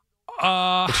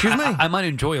 Excuse me? I might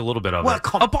enjoy a little bit of it.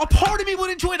 Come a part of me would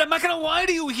enjoy it. I'm not going to lie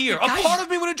to you here. A part of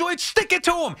me would enjoy it. Stick it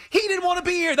to him. He didn't want to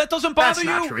be here. That doesn't bother you.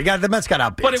 That's not true. The Mets got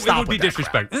outbid. But it would be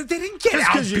disrespectful. They didn't get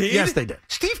outbid. Yes, they did.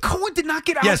 Steve Cohen did not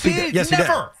get outbid. Yes, he did. Yes, never, he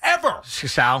did. Ever.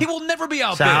 Sal. He will never be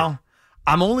outbid. Sal,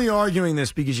 I'm only arguing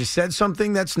this because you said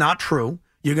something that's not true.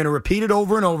 You're going to repeat it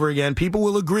over and over again. People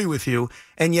will agree with you,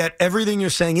 and yet everything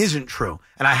you're saying isn't true.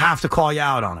 And I have to call you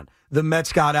out on it. The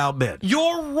Mets got outbid.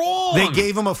 You're wrong. They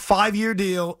gave him a 5-year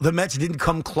deal. The Mets didn't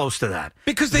come close to that.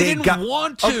 Because they didn't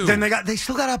want to. Oh, then they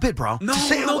still got outbid, bro.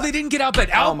 No, they didn't get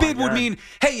outbid. Outbid would mean,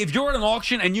 hey, if you're at an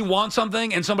auction and you want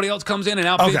something and somebody else comes in and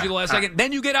outbids you the last second,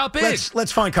 then you get outbid.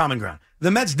 Let's find common ground. The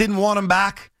Mets didn't want him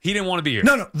back. He didn't want to be here.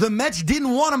 No. The Mets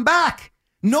didn't want him back.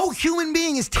 No human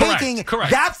being is taking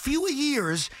that few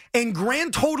years and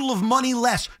grand total of money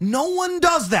less. No one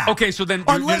does that. Okay, so then...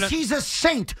 Unless he's a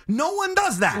saint. No one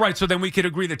does that. Right, so then we could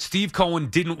agree that Steve Cohen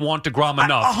didn't want DeGrom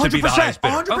enough to be the highest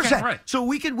bidder. 100%. Okay, right. So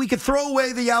we could throw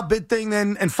away the outbid thing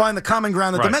then and find the common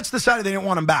ground that the Mets decided they didn't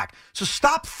want him back. So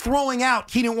stop throwing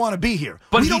out he didn't want to be here.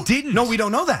 But he didn't. No, we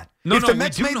don't know that. If the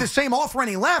Mets made the same offer and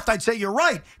he left, I'd say you're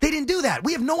right. They didn't do that.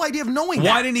 We have no idea of knowing that.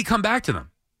 Why didn't he come back to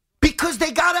them? Because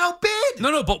they got outbid.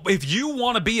 No, but if you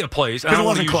want to be at a place, and I Because it don't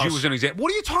want to wasn't use close. you as an example.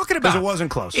 What are you talking about? Because it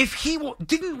wasn't close. If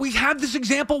didn't we have this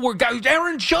example where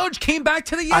Aaron Judge came back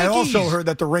to the Yankees? I also heard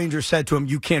that the Rangers said to him,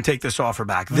 "You can't take this offer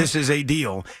back. This is a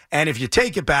deal, and if you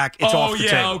take it back, it's off the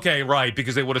table." Okay, right,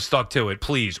 because they would have stuck to it.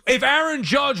 Please, if Aaron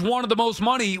Judge wanted the most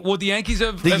money, would the Yankees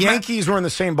have? The Yankees were in the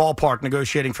same ballpark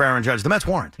negotiating for Aaron Judge. The Mets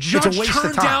weren't. Judge it's a waste turned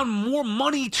of time. down more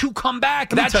money to come back.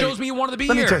 That shows me you wanted to be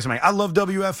Let here. me tell you something. I love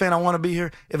WFN. I want to be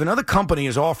here. If another company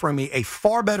is offering me a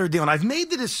far better deal, and I've made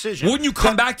the decision. Wouldn't you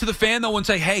come back to the fan, though, and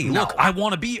say, hey, look, I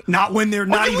want to be. Not when they're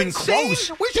not Are you even insane? close.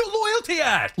 Where's your loyalty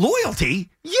at? Loyalty?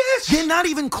 Yes. They're not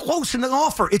even close in the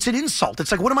offer. It's an insult.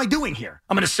 It's like, what am I doing here?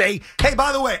 I'm going to say, hey,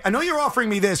 by the way, I know you're offering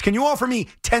me this. Can you offer me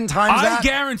 10 times that? I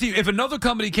guarantee you, if another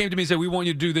company came to me and said, we want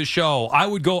you to do this show, I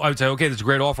would say, okay, that's a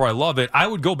great offer. I love it. I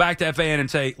would go back to FAN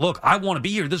and say, look, I want to be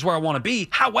here. This is where I want to be.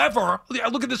 However,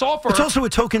 look at this offer. It's also a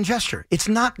token gesture. It's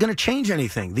not going to change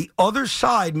anything. The other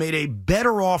side made a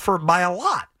better offer by a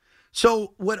lot.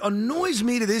 So what annoys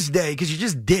me to this day, because you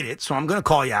just did it, so I'm going to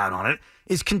call you out on it,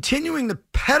 is continuing to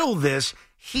peddle this.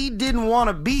 He didn't want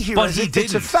to be here, But as he if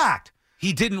it's a didn't. fact.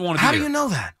 He didn't want to be How here. do you know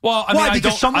that? Well, I Why? mean,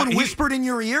 Because someone he whispered in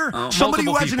your ear? Somebody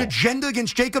who multiple has an people. agenda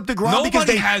against Jacob DeGrom? Nobody because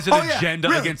they has an agenda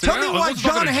really? against Tell him. me No, why let's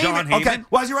talk John about John Heyman. Okay, Heyman.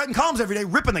 why is he writing columns every day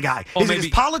ripping the guy? Well, Is it his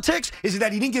maybe- politics? Is it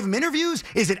that he didn't give him interviews?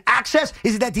 Is it access?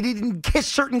 Is it that he didn't kiss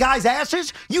certain guys'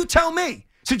 asses? You tell me.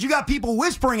 Since you got people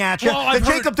whispering at you that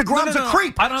Jacob DeGrom's a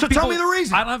creep. So tell me the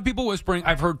reason. I don't have people whispering.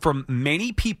 I've heard from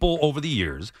many people over the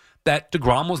years that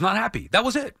DeGrom was not happy. That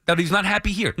was it. That he's not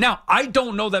happy here. Now, I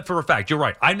don't know that for a fact. You're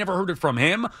right. I never heard it from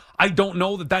him. I don't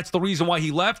know that that's the reason why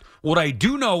he left. What I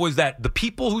do know is that the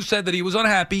people who said that he was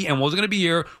unhappy and wasn't going to be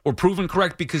here were proven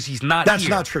correct because he's not That's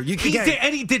here. not true. He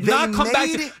did not come back.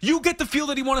 You get the feel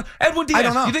that he wanted. Edwin Diaz. I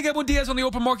don't know. You think Edwin Diaz on the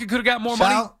open market could have got more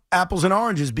money? Apples and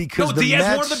oranges, because No, the Diaz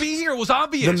Mets wanted to be here. It was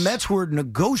obvious. The Mets were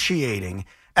negotiating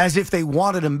as if they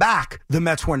wanted him back. The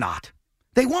Mets were not.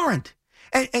 They weren't.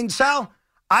 And Sal,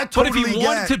 I totally But if he get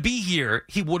wanted to be here,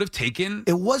 he would have taken.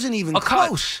 It wasn't even a cut.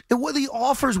 close. The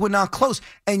offers were not close.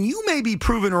 And you may be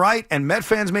proven right, and Met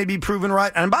fans may be proven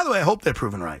right. And by the way, I hope they're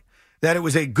proven right, that it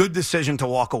was a good decision to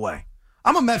walk away.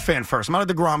 I'm a Met fan first. I'm not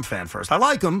a DeGrom fan first. I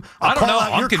like him. I don't know.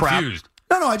 Out I'm your confused.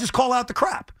 Crap. No, I just call out the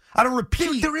crap. I don't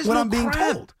repeat There is what no I'm being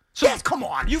crap. told. So yes, come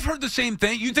on. You've heard the same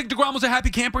thing. You think DeGrom was a happy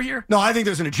camper here? No, I think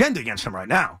there's an agenda against him right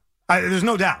now. There's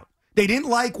no doubt. They didn't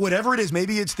like whatever it is.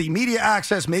 Maybe it's the media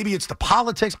access. Maybe it's the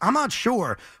politics. I'm not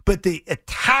sure. But the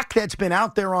attack that's been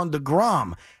out there on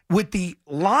DeGrom, with the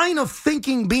line of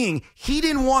thinking being he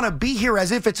didn't want to be here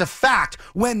as if it's a fact,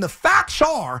 when the facts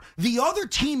are the other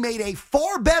team made a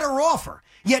far better offer.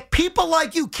 Yet people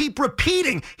like you keep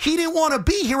repeating he didn't want to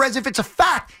be here as if it's a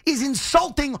fact is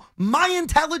insulting my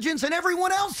intelligence and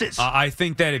everyone else's. I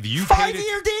think that if you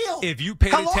 5-year deal. if you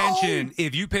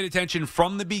paid attention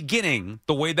from the beginning,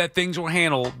 the way that things were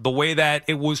handled, the way that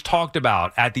it was talked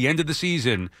about at the end of the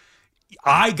season,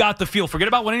 I got the feel, forget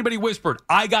about what anybody whispered,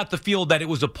 I got the feel that it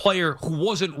was a player who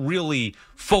wasn't really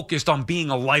focused on being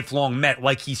a lifelong Met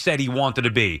like he said he wanted to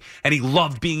be, and he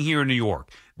loved being here in New York.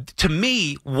 To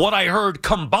me, what I heard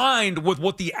combined with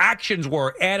what the actions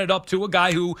were added up to a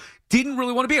guy who didn't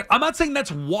really want to be here. I'm not saying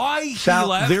that's why he Sal,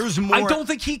 left. there's more. I don't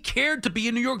think he cared to be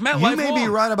in New York Met You lifelong. may be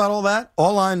right about all that.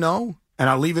 All I know, and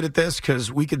I'll leave it at this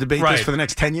because we could debate Right. this for the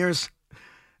next 10 years,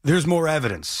 there's more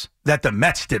evidence that the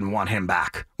Mets didn't want him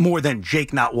back, more than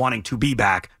Jake not wanting to be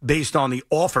back based on the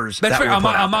offers That's that fair. were I'm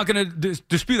put out not going to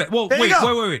dispute that. Well, There you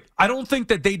go. wait. I don't think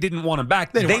that they didn't want him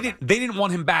back. They didn't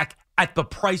want him back at the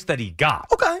price that he got.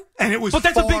 Okay. And it was But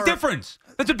that's a big far- difference.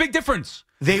 That's a big difference.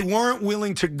 They weren't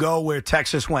willing to go where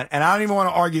Texas went. And I don't even want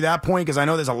to argue that point because I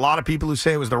know there's a lot of people who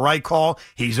say it was the right call.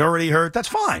 He's already hurt. That's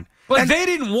fine. Like, And- they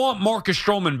didn't want Marcus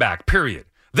Stroman back, period.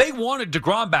 They wanted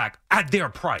DeGrom back at their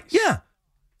price. Yeah.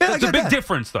 I That's a get big that.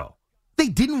 difference, though. They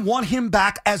didn't want him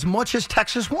back as much as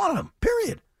Texas wanted him,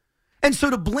 period. And so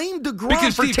to blame DeGrom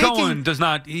Because for Steve taking... Cohen does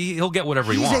not, he'll get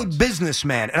whatever he He's wants. a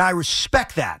businessman, and I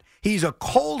respect that. He's a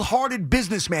cold-hearted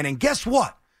businessman. And guess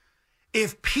what?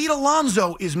 If Pete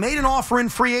Alonso is made an offer in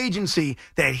free agency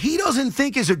that he doesn't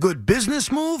think is a good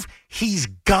business move, he's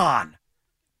gone.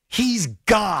 He's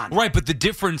gone. Right, but the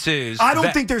difference is... I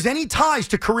don't think there's any ties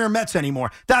to career Mets anymore.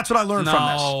 That's what I learned from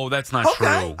this. No, that's not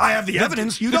Okay, true. I have the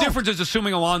evidence. You the don't. difference is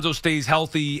assuming Alonso stays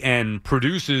healthy and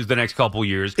produces the next couple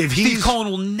years. If Steve he's- Cohen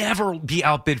will never be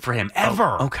outbid for him,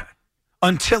 ever. Oh, okay.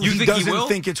 Until You he think he doesn't will?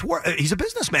 think it's worth it. He's a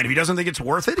businessman. If he doesn't think it's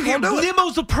worth it, he won't do it.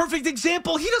 Nimmo's the perfect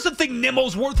example. He doesn't think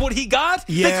Nimmo's worth what he got.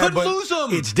 They couldn't but lose him.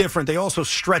 It's different. They also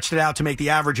stretched it out to make the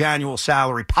average annual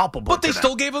salary palpable. But they to them.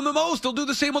 still gave him the most. They'll do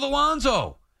the same with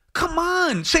Alonso. Come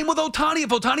on. Same with Ohtani. If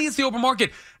Ohtani hits the open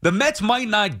market, the Mets might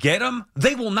not get him.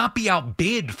 They will not be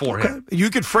outbid for him. You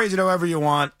could phrase it however you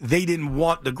want. They didn't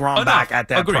want DeGrom back at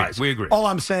that price. We agree. All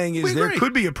I'm saying is there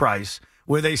could be a price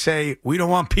where they say, we don't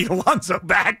want Pete Alonso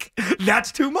back.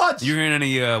 That's too much. You hearing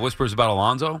any whispers about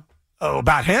Alonso? Oh,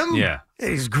 about him? Yeah.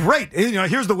 He's great.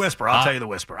 Here's the whisper. I'll tell you the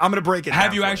whisper. I'm going to break it down.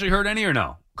 Have you actually heard any or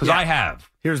no? Because I have.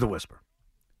 Here's the whisper.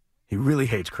 He really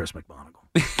hates Chris McMonagle.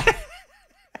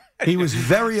 He was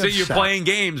very upset. So you're playing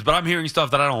games, but I'm hearing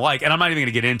stuff that I don't like, and I'm not even going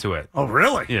to get into it. Oh,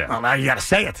 really? Yeah. Well, now you got to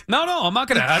say it. No, I'm not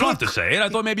going to. I don't have to say it. I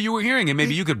thought maybe you were hearing it.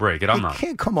 Maybe you could break it. I'm not. You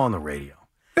can't come on the radio.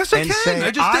 Yes, I and can. Say,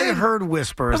 I just did. heard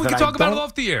whispers and we that can talk about it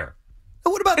off the air.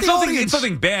 What about the audience? It's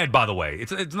nothing bad, by the way.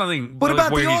 It's nothing. What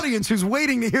about the audience who's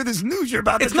waiting to hear this news you're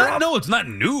about to drop? No, it's not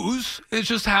news. It's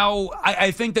just how I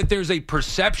think that there's a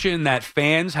perception that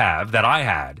fans have, that I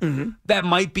had, that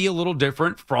might be a little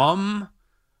different from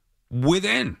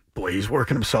within. Boy, he's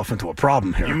working himself into a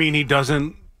problem here. You mean he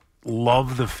doesn't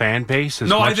love the fan base as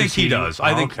no, much I think as he does.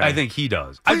 I think he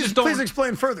does. Please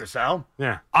explain further, Sal.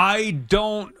 Yeah. I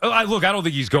don't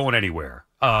think he's going anywhere.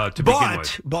 To begin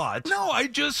with. But no, I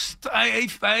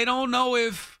don't know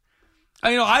if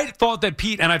I thought that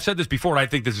Pete, and I've said this before, and I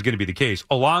think this is going to be the case.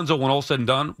 Alonso, when all said and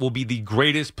done, will be the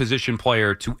greatest position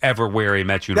player to ever wear a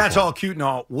Mets uniform. That's all cute and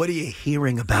all. What are you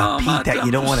hearing about Pete that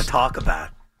you don't want to talk about?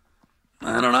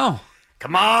 I don't know.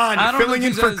 Come on, you're filling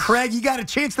in for Craig. You got a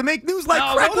chance to make news like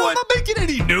Craig would. I'm not making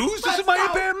any news. This is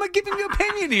I'm giving you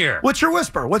opinion here. What's your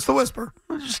whisper? What's the whisper?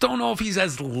 I just don't know if he's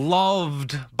as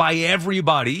loved by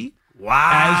everybody.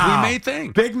 Wow. As we may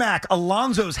think. Big Mac,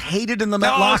 Alonso's hated in the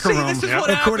Met locker room. This is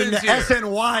what according to happens here.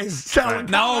 SNY's selling.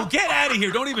 No, get out of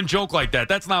here. Don't even joke like that.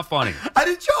 That's not funny. I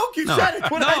didn't joke. You said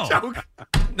it when I joke.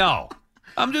 No.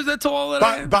 That's all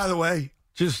that By the way,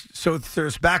 just so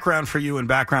there's background for you and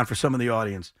background for some of the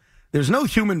audience, there's no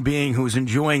human being who's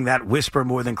enjoying that whisper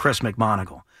more than Chris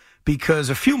McMonagle.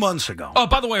 Because a few months ago. Oh,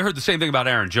 by the way, I heard the same thing about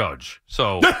Aaron Judge.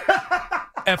 So,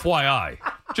 FYI,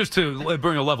 just to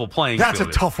bring a level playing field. That's a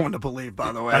tough one to believe,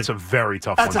 by the way. That's a very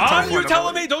tough one. You're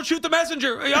telling me don't shoot the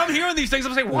messenger. I'm hearing these things.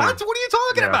 I'm saying, what? What are you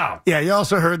talking about? Yeah, you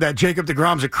also heard that Jacob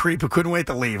deGrom's a creep who couldn't wait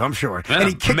to leave, I'm sure. Yeah, and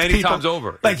he kicked many people times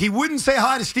over. Like, he wouldn't say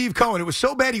hi to Steve Cohen. It was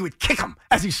so bad he would kick him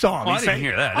as he saw him. I didn't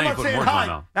hear that. I'm not saying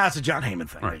hi. That's a John Heyman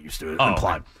thing that used to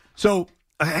imply. Okay. So,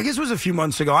 I guess it was a few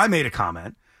months ago, I made a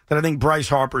comment that I think Bryce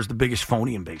Harper is the biggest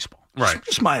phony in baseball. Right.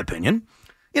 Just my opinion.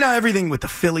 Everything with the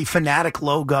Philly Fanatic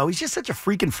logo. He's just such a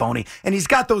freaking phony. And he's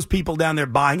got those people down there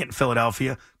buying it in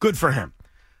Philadelphia. Good for him.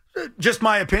 Just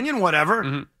my opinion, whatever.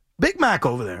 Mm-hmm. Big Mac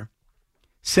over there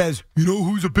says, you know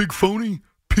who's a big phony?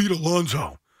 Pete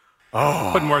Alonso. Oh.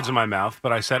 Putting words in my mouth,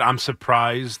 but I said I'm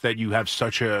surprised that you have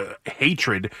such a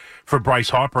hatred for Bryce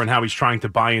Harper and how he's trying to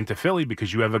buy into Philly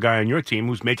because you have a guy on your team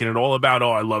who's making it all about,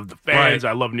 I love the fans,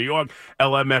 I love New York,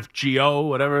 LMFGO,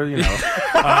 whatever, he's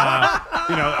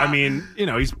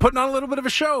putting on a little bit of a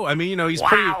show. He's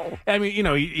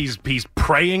he's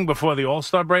praying before the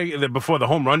All-Star break, before the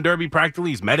home run derby practically.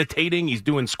 He's meditating, he's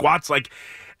doing squats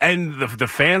and the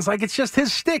fans, it's just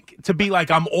his shtick to be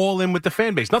like, I'm all in with the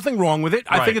fan base. Nothing wrong with it.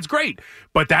 I think it's great.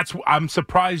 But I'm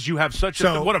surprised you have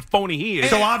what a phony he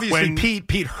is. So obviously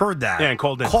Pete heard that. Yeah, and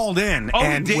called in.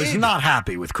 And was not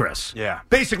happy with Chris. Yeah.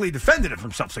 Basically defended him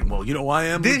from something. Well, I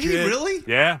am Did legit. he really?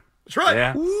 Yeah. That's right.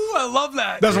 Yeah. Ooh, I love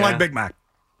that. Doesn't like Big Mac.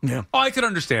 Yeah. Oh, I could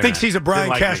understand Thinks that. he's a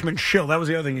Brian Cashman shill. That was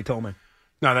the other thing he told me.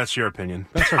 No, that's your opinion.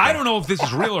 That's okay. I don't know if this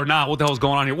is real or not, what the hell's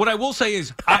going on here. What I will say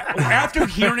is, after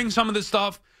hearing some of this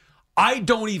stuff, I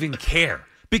don't even care.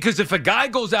 Because if a guy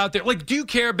goes out there, do you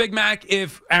care, Big Mac,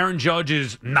 if Aaron Judge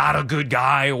is not a good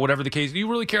guy or whatever the case? Do you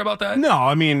really care about that? No,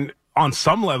 on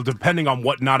some level, depending on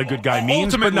what not a good guy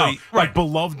means. Ultimately, but no,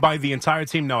 beloved by the entire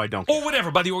team, no, I don't care. Or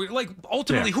whatever,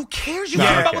 ultimately, who cares? You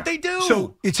care about what they do.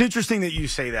 So it's interesting that you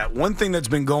say that. One thing that's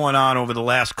been going on over the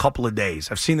last couple of days,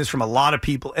 I've seen this from a lot of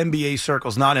people, NBA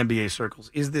circles, not NBA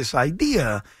circles, is this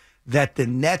idea that the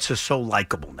Nets are so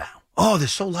likable now. Oh, they're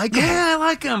so likable. Yeah, I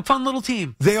like them. Fun little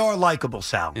team. They are likable,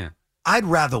 Sal. Yeah. I'd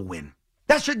rather win.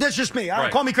 That's just me.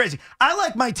 Call me crazy. I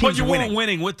like my teams winning. But you winning. weren't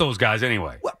winning with those guys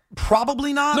anyway. Well,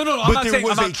 probably not. No. But there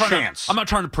was a chance. I'm not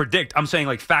trying to predict. I'm saying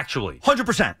factually.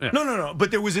 100%. Yeah. No.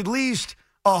 But there was at least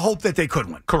a hope that they could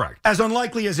win. Correct. As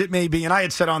unlikely as it may be, and I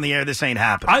had said on the air, this ain't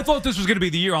happening. I thought this was going to be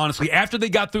the year, honestly. After they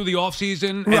got through the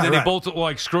offseason, and then they both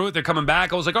screw it, they're coming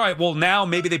back. I was like, all right, well, now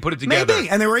maybe they put it together. Maybe.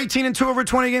 And they were 18-2 over a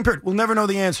 20-game period. We'll never know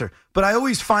the answer. But I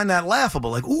always find that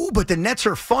laughable. But the Nets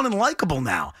are fun and likable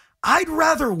now. I'd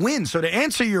rather win. So to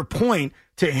answer your point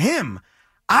to him,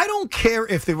 I don't care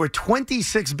if there were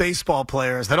 26 baseball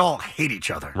players that all hate each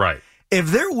other. Right. If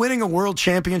they're winning a world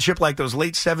championship like those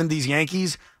late 70s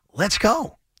Yankees, let's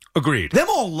go. Agreed. Them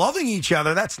all loving each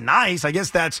other, that's nice. I guess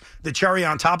that's the cherry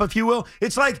on top, if you will.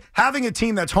 It's like having a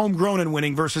team that's homegrown and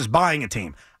winning versus buying a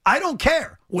team. I don't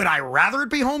care. Would I rather it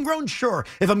be homegrown? Sure.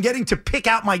 If I'm getting to pick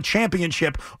out my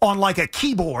championship on like a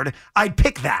keyboard, I'd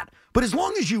pick that. But as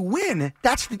long as you win,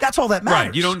 that's all that matters.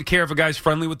 Right. You don't care if a guy's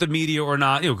friendly with the media or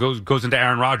not. You know, goes into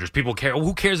Aaron Rodgers. People care.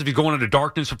 Who cares if he's going into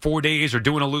darkness for 4 days or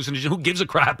doing hallucinations? Who gives a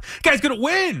crap? Guy's going to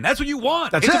win. That's what you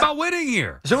want. It's about winning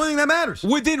here. It's the only thing that matters.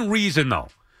 Within reason, though.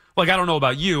 Like, I don't know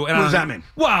about you. And what does that mean?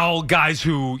 Well, guys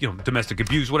who, domestic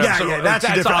abuse, whatever. Yeah, that's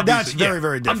different. That's very,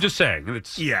 very different. I'm just saying.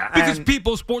 It's, yeah.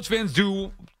 Because sports fans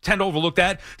do tend to overlook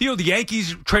that. The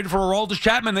Yankees traded for Aroldis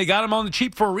Chapman. They got him on the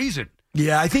cheap for a reason.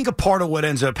 Yeah, I think a part of what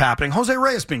ends up happening, Jose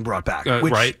Reyes being brought back,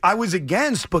 which right. I was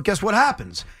against, but guess what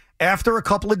happens? After a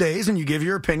couple of days and you give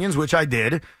your opinions, which I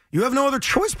did, you have no other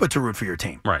choice but to root for your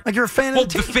team. Right. Like you're a fan of the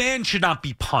team. Well, the fan should not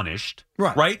be punished.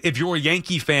 Right. If you're a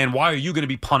Yankee fan, why are you going to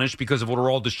be punished because of what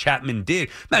Aroldis Chapman did?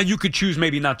 Now, you could choose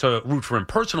maybe not to root for him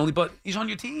personally, but he's on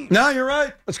your team. No, you're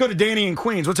right. Let's go to Danny in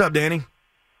Queens. What's up, Danny?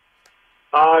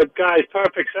 Guys,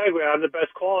 perfect segue. I'm the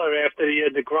best caller after the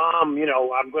DeGrom.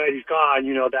 I'm glad he's gone.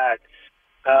 You know that.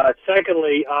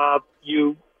 Secondly,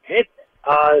 you hit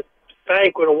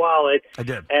Spank with a wallet. I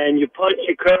did. And you punched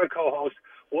your current co-host.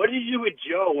 What did you do with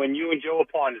Joe when you and Joe were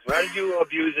partners? How did you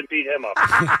abuse and beat him up?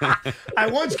 I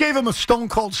once gave him a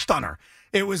stone-cold stunner.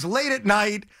 It was late at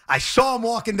night. I saw him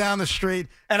walking down the street,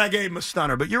 and I gave him a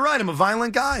stunner. But you're right. I'm a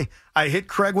violent guy. I hit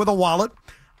Craig with a wallet.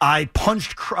 I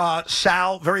punched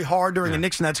Sal very hard during the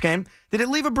Knicks-Nets game. Did it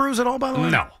leave a bruise at all, by the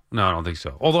way? No, I don't think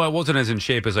so. Although I wasn't as in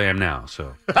shape as I am now,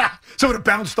 so. So it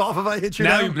bounced off if I hit you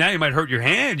now you might hurt your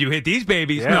hand. You hit these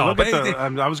babies. Yeah, no, look at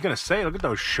I was going to say, look at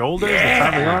those shoulders. The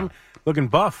top of the arm. Looking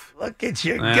buff. Look at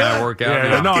you I go. work out.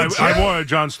 Yeah, no, I wore a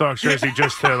John Starks jersey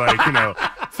just to,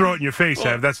 throw it in your face,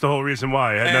 Ev. That's the whole reason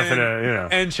why. I had nothing to,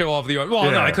 And show off the... Well,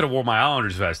 no, I could have worn my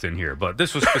Islanders vest in here, but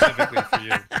this was specifically for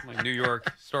you. My New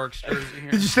York Starks jersey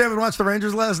here. Did you stay up and watch the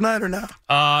Rangers last night or no?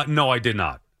 No, I did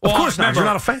not. Of course not. You're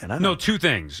not a fan. No, two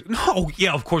things. No,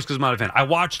 yeah, of course, because I'm not a fan. I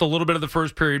watched a little bit of the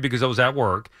first period because I was at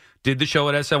work. Did the show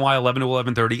at SNY 11 to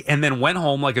 11:30, and then went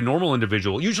home like a normal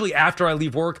individual. Usually after I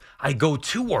leave work, I go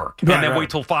to work and then wait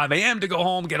till 5 a.m. to go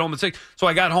home, get home at 6. So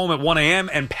I got home at 1 a.m.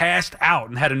 and passed out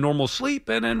and had a normal sleep,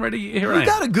 and then here I am. You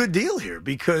got a good deal here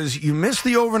because you missed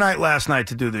the overnight last night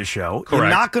to do this show. Correct. You're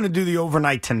not going to do the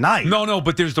overnight tonight. No,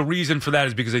 but there's the reason for that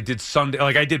is because I did Sunday.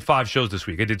 Like I did 5 shows this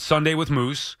week. I did Sunday with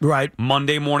Moose. Right.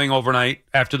 Monday morning overnight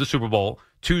after the Super Bowl.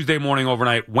 Tuesday morning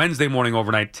overnight, Wednesday morning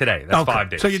overnight, today. That's 5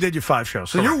 days. So you did your 5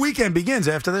 shows. So Correct. your weekend begins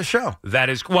after this show.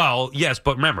 That is, yes,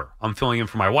 but remember, I'm filling in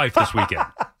for my wife this weekend.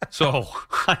 So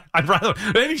I'd rather,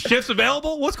 any shifts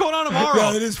available? What's going on tomorrow?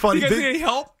 Yeah, it is funny. You guys need any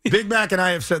help? Big Mac and I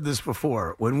have said this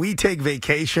before. When we take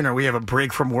vacation or we have a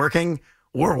break from working,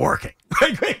 we're working.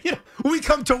 We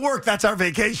come to work, that's our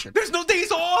vacation. There's no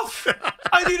days off.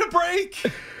 I need a break.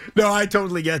 No, I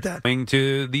totally get that. Going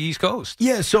to the East Coast.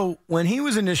 Yeah, so when he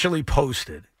was initially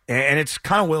posted, and it's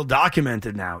kind of well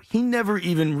documented now, he never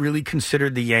even really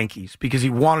considered the Yankees because he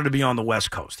wanted to be on the West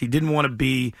Coast. He didn't want to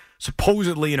be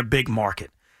supposedly in a big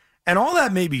market. And all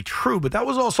that may be true, but that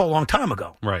was also a long time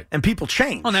ago. Right. And people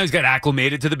change. Well, now he's got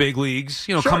acclimated to the big leagues.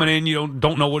 Sure. Coming in, you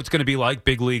don't know what it's going to be like,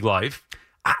 big league life.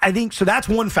 I think so. That's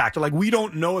one factor. Like, we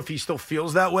don't know if he still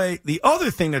feels that way. The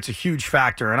other thing that's a huge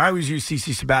factor, and I always use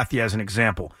CC Sabathia as an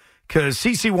example, because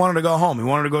CC wanted to go home. He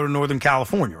wanted to go to Northern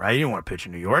California, right? He didn't want to pitch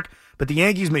in New York. But the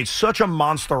Yankees made such a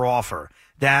monster offer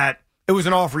that it was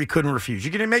an offer he couldn't refuse.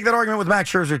 You can make that argument with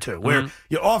Max Scherzer, too, where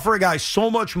you offer a guy so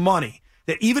much money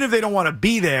that even if they don't want to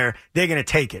be there, they're going to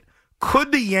take it.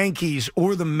 Could the Yankees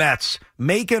or the Mets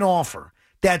make an offer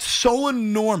that's so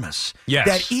enormous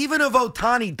that even if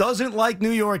Ohtani doesn't like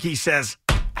New York, he says,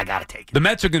 I got to take it? The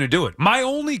Mets are going to do it. My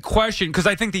only question, because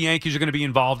I think the Yankees are going to be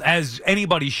involved, as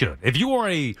anybody should. If you are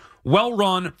a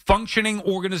well-run, functioning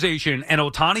organization and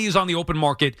Ohtani is on the open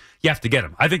market, you have to get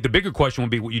him. I think the bigger question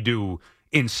would be what you do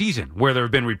in season, where there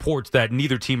have been reports that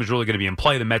neither team is really going to be in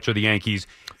play, the Mets or the Yankees,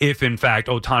 if, in fact,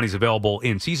 Ohtani's available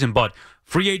in season. But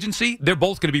free agency, they're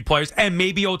both going to be players, and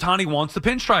maybe Ohtani wants the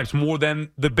pinstripes more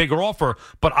than the bigger offer.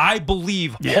 But I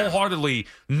believe wholeheartedly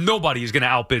nobody is going to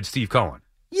outbid Steve Cohen.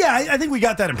 Yeah, I think we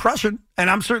got that impression, and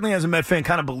I'm certainly, as a Met fan,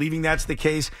 kind of believing that's the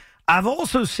case. I've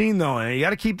also seen, though, and you got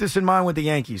to keep this in mind with the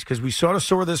Yankees, because we sort of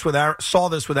saw this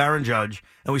with Aaron Judge,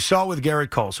 and we saw it with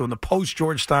Garrett Cole. So in the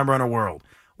post-George Steinbrenner world,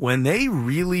 when they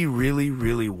really, really,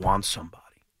 really want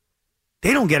somebody,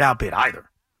 they don't get outbid either.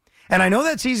 And I know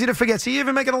that's easy to forget. See, you're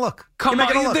even making a look. Come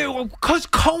on, because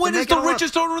Cohen is the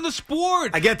richest owner in the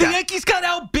sport. I get that. The Yankees got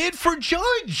outbid for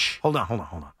Judge. Hold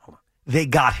on. They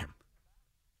got him.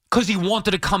 Because he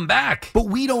wanted to come back. But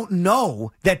we don't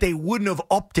know that they wouldn't have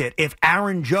upped it if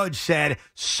Aaron Judge said,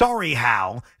 sorry,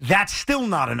 Hal, that's still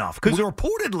not enough. Because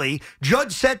reportedly,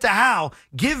 Judge said to Hal,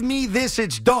 give me this,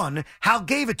 it's done. Hal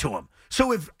gave it to him.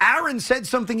 So if Aaron said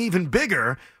something even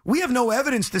bigger, we have no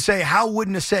evidence to say Hal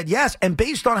wouldn't have said yes. And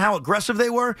based on how aggressive they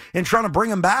were in trying to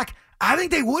bring him back, I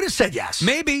think they would have said yes.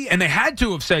 Maybe, and they had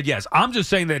to have said yes. I'm just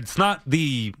saying that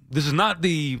this is not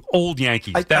the old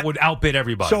Yankees that would outbid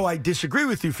everybody. So I disagree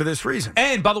with you for this reason.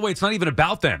 And by the way, it's not even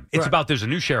about them. It's about there's a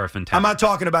new sheriff in town. I'm not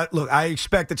talking about, look, I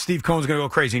expect that Steve Cohen's going to go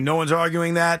crazy. No one's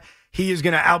arguing that. He is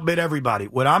going to outbid everybody.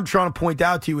 What I'm trying to point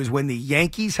out to you is when the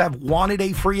Yankees have wanted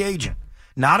a free agent,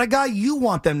 not a guy you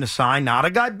want them to sign, not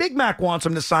a guy Big Mac wants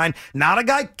him to sign, not a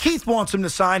guy Keith wants him to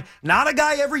sign, not a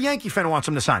guy every Yankee fan wants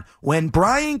him to sign. When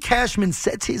Brian Cashman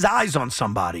sets his eyes on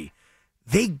somebody,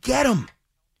 they get him.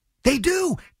 They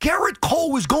do. Garrett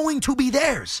Cole was going to be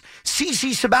theirs.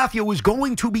 CeCe Sabathia was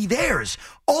going to be theirs.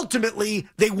 Ultimately,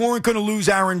 they weren't going to lose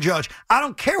Aaron Judge. I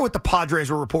don't care what the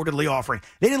Padres were reportedly offering.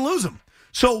 They didn't lose him.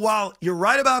 So while you're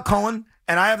right about Cohen,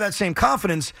 and I have that same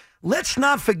confidence, let's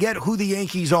not forget who the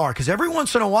Yankees are, because every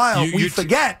once in a while we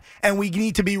forget, and we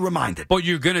need to be reminded. But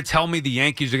you're going to tell me the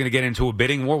Yankees are going to get into a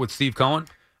bidding war with Steve Cohen?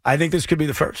 I think this could be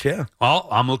the first, yeah. Well,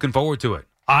 I'm looking forward to it.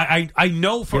 I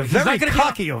know for You're very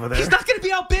cocky over there. He's not going to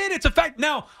be outbid. It's a fact.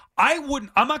 Now, I'm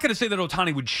not going to say that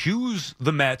Ohtani would choose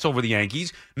the Mets over the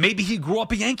Yankees. Maybe he grew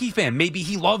up a Yankee fan. Maybe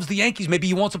he loves the Yankees. Maybe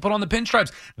he wants to put on the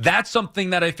pinstripes. That's something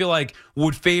that I feel like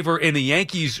would favor in the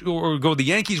Yankees or go the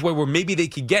Yankees way, where maybe they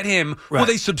could get him with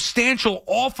a substantial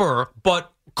offer,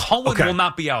 but Cohen will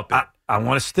not be outbid. I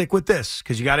want to stick with this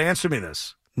because you got to answer me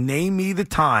this. Name me the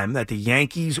time that the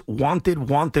Yankees wanted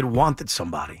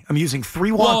somebody. I'm using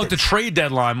three wanted. Well, at the trade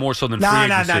deadline more so than free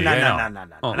agency.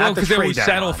 No. Because they would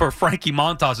settle for Frankie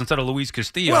Montas instead of Luis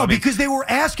Castillo. Well, because they were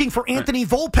asking for Anthony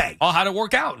Volpe. Oh, how'd it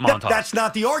work out, Montas? That's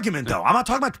not the argument, though. I'm not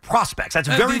talking about prospects. That's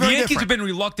very, the very Yankees different. have been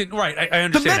reluctant. Right, I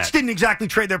understand The Mets didn't exactly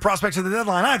trade their prospects at the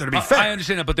deadline either, to be fair. I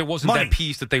understand that, but there wasn't that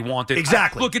piece that they wanted.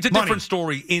 Exactly. Look, it's a different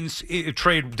story in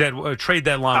trade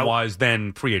deadline-wise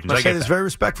than free agents. I say this very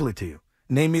respectfully to you.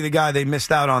 Name me the guy they missed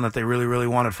out on that they really, really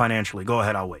wanted financially. Go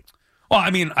ahead, I'll wait. Well,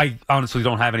 I mean, I honestly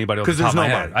don't have anybody off the top of my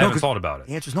head. I haven't thought about it.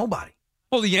 The answer's nobody.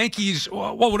 Well, the Yankees,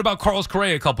 what about Carlos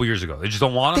Correa a couple years ago? They just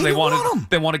don't want him? They want him.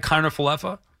 They wanted Kiner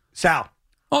Falefa? Sal.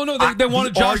 Oh, no, they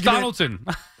wanted Josh Donaldson.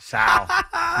 Sal,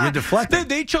 you're deflecting.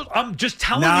 They chose. I'm just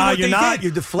telling you what they did. No, you're not.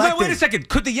 You're deflecting. Wait a second.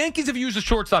 Could the Yankees have used a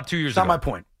shortstop 2 years ago? That's not my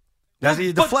point.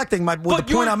 You're deflecting the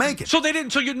point I'm making. So they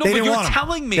didn't. So you're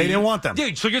telling me they didn't want them.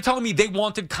 Yeah, so you're telling me they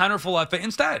wanted Kiner Falefa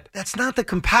instead. That's not the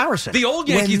comparison. The old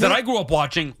Yankees that I grew up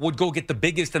watching would go get the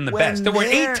biggest and the best. There were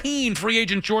 18 free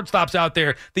agent shortstops out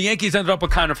there. The Yankees ended up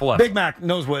with Kiner Falefa. Big Mac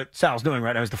knows what Sal's doing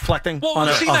right now. He's deflecting on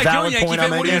a you're valid a Yankee point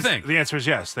fan. I'm What do you making. think? The answer is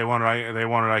yes. They wanted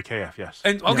IKF. Yes.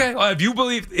 And if you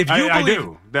believe, I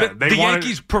do. that the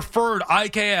Yankees preferred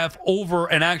IKF over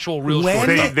an actual real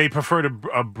shortstop, they preferred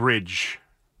a bridge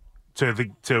to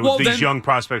these young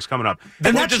prospects coming up.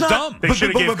 And that's just dumb. They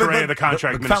should have given Correa the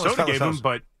contract Minnesota gave him,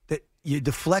 but you're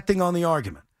deflecting on the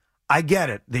argument. I get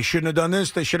it. They shouldn't have done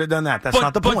this. They should have done that. That's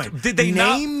not the point. Did they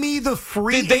name me the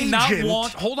free agent? Did they not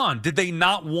want? Hold on. Did they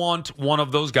not want one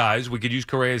of those guys? We could use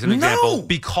Correa as an example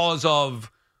because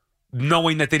of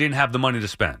knowing that they didn't have the money to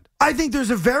spend. I think there's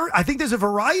a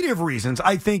variety of reasons.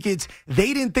 I think it's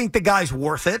they didn't think the guy's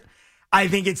worth it. I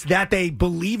think it's that they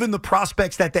believe in the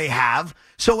prospects that they have.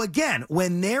 So again,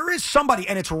 when there is somebody,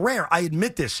 and it's rare, I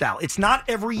admit this, Sal, it's not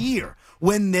every year,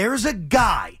 when there's a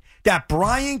guy that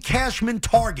Brian Cashman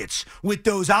targets with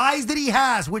those eyes that he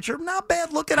has, which are not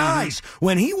bad looking eyes,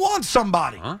 when he wants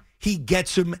somebody, he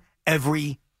gets him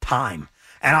every time.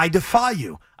 And I defy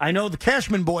you. I know the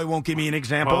Cashman boy won't give me an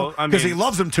example because he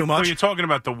loves him too much. So you're talking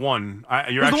about the one.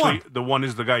 The one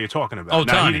is the guy you're talking about. Oh,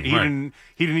 Tony.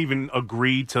 He didn't even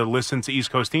agree to listen to East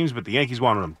Coast teams, but the Yankees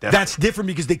wanted him. Definitely. That's different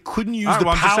because they couldn't use the power.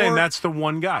 I'm just saying that's the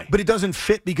one guy. But it doesn't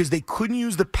fit because they couldn't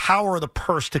use the power of the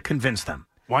purse to convince them.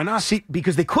 Why not? See,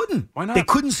 because they couldn't. Why not? They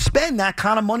couldn't spend that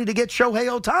kind of money to get Shohei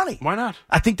Ohtani. Why not?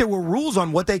 I think there were rules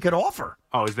on what they could offer.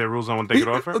 Oh, is there rules on what they could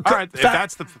offer? All right, if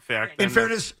that's the fact. In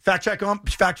fairness, fact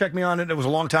check me on it. It was a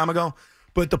long time ago.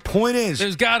 But the point is,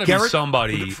 there's got to be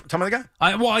somebody. Tell me the guy.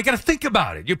 I got to think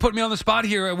about it. You put me on the spot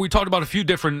here. We talked about a few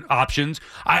different options.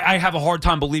 I have a hard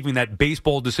time believing that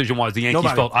baseball decision-wise, the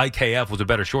Yankees felt IKF was a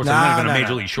better shortstop. Not even a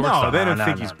major league shortstop. No, they didn't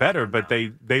think he's better, but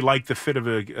they like the fit of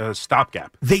a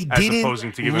stopgap. They didn't. As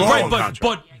opposing to giving him a long contract.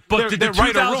 But they're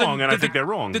right or wrong, and I think they're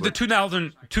wrong. Did the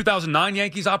 2009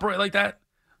 Yankees operate like that?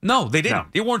 No, they didn't. No.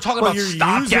 They weren't talking Well, about you're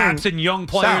stopgaps and young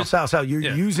players. Sal, you're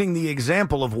using the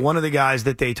example of one of the guys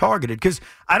that they targeted, because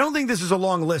I don't think this is a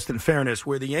long list, in fairness,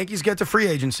 where the Yankees get to free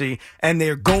agency and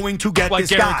they're going to get Like this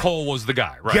Garrett guy. Cole was the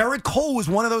guy, right? Garrett Cole was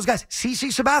one of those guys. CeCe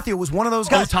Sabathia was one of those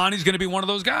guys. Ohtani's going to be one of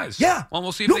those guys. Yeah. Well,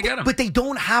 we'll see if they get him. But they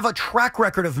don't have a track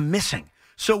record of missing.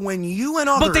 So when you and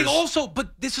others...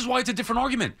 But this is why it's a different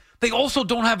argument. They also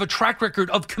don't have a track record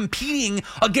of competing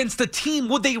against a team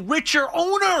with a richer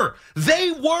owner.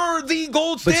 They were the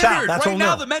gold But Sal, standard. that's Right all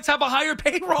now, new. the Mets have a higher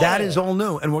payroll. That is all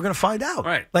new, and we're going to find out.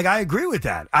 Right. Like, I agree with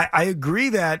that. I agree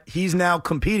that he's now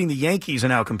competing, the Yankees are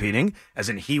now competing, as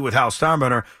in he with Hal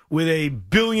Steinbrenner, with a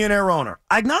billionaire owner.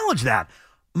 I acknowledge that.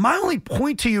 My only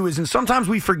point to you is, and sometimes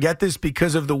we forget this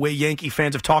because of the way Yankee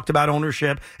fans have talked about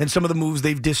ownership and some of the moves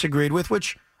they've disagreed with,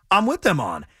 which I'm with them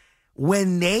on.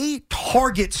 When they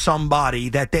target somebody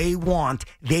that they want,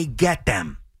 they get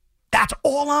them. That's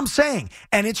all I'm saying.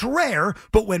 And it's rare,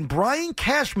 but when Brian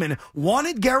Cashman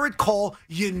wanted Garrett Cole,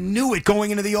 you knew it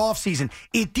going into the offseason.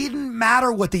 It didn't matter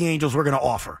what the Angels were going to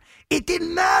offer. It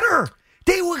didn't matter.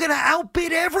 They were going to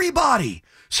outbid everybody.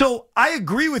 So I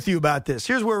agree with you about this.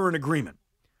 Here's where we're in agreement.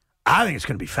 I think it's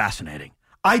going to be fascinating.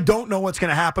 I don't know what's going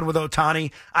to happen with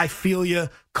Ohtani. I feel you.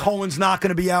 Cohen's not going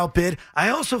to be outbid. I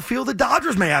also feel the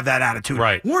Dodgers may have that attitude.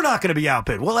 Right. We're not going to be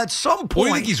outbid. Well, at some point... What do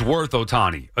you think he's worth,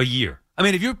 Ohtani, a year? I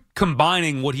mean, if you're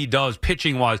combining what he does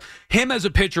pitching-wise, him as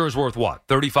a pitcher is worth what,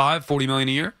 35, 40 million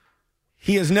a year?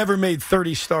 He has never made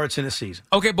 30 starts in a season.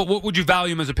 Okay, but what would you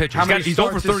value him as a pitcher? He's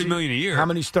over 30 million a year. How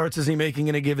many starts is he making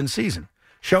in a given season?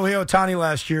 Shohei Ohtani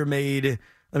last year made...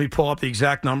 Let me pull up the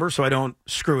exact number so I don't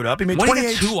screw it up. He made Why 28. do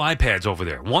you get two iPads over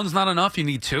there? One's not enough? You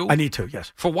need two? I need two,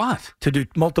 yes. For what? To do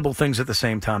multiple things at the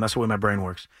same time. That's the way my brain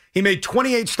works. He made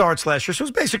 28 starts last year, so it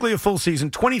was basically a full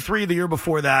season. 23 the year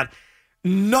before that.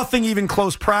 Nothing even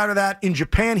close prior to that. In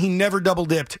Japan, he never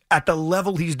double-dipped at the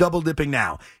level he's double-dipping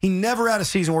now. He never had a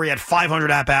season where he had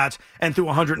 500 at-bats and threw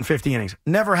 150 innings.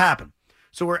 Never happened.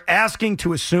 So we're asking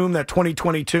to assume that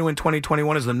 2022 and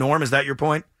 2021 is the norm. Is that your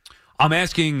point? I'm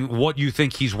asking what you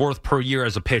think he's worth per year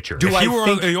as a pitcher. If he were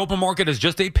in the open market as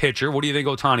just a pitcher, what do you think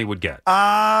Ohtani would get?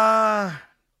 I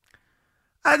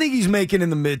think he's making in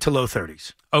the mid to low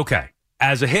 30s. Okay.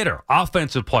 As a hitter,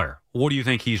 offensive player, what do you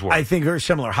think he's worth? I think very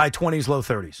similar. High 20s, low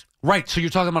 30s. Right. So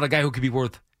you're talking about a guy who could be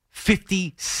worth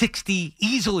 50, 60,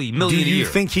 easily million a year. Do you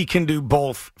think he can do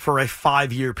both for a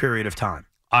 5-year period of time?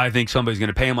 I think somebody's going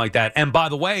to pay him like that. And by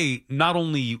the way, not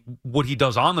only what he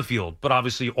does on the field, but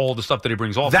obviously all the stuff that he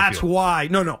brings off the field. That's why.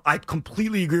 No, I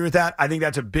completely agree with that. I think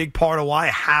that's a big part of why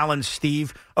Hal and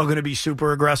Steve are going to be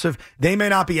super aggressive. They may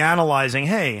not be analyzing,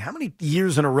 hey, how many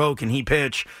years in a row can he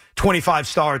pitch 25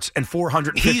 starts and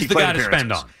 450 He's the plate guy to appearances?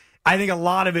 spend on. I think a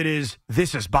lot of it is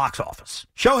this is box office.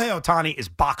 Shohei Ohtani is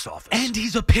box office. And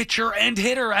he's a pitcher and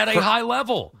hitter at a high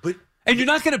level. And you're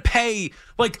not going to pay,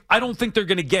 like, I don't think they're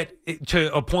going to get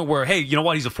to a point where, hey, you know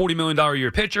what, he's a $40 million a year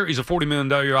pitcher, he's a $40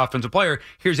 million a year offensive player,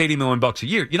 here's $80 million a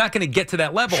year. You're not going to get to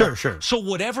that level. Sure. So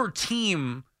whatever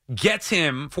team gets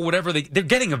him for whatever they're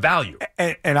getting a value.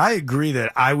 And I agree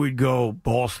that I would go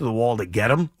balls to the wall to get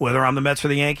him, whether I'm the Mets or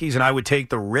the Yankees, and I would take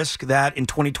the risk that in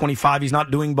 2025 he's not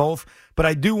doing both. But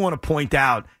I do want to point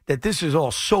out that this is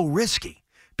all so risky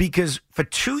because for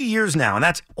 2 years now, and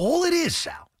that's all it is,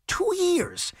 Sal, 2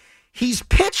 years, he's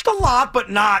pitched a lot, but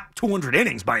not 200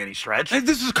 innings by any stretch. And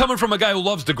this is coming from a guy who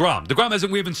loves DeGrom. DeGrom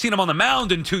we haven't seen him on the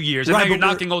mound in 2 years, and Right, now you're but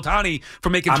knocking Ohtani for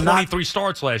making 23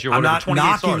 starts last year. I'm not 28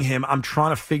 knocking starts. him. I'm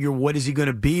trying to figure what is he going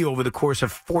to be over the course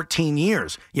of 14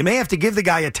 years. You may have to give the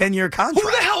guy a 10-year contract.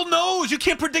 Who the hell knows? You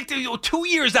can't predict 2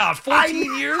 years out,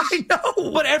 14 years. I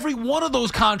know. But every one of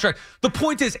those contracts, the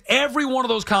point is every one of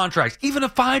those contracts, even a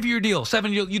 5-year deal,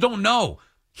 7-year, you don't know.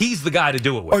 He's the guy to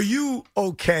do it with. Are you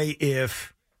okay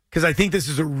if... Because I think this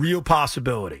is a real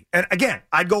possibility. And again,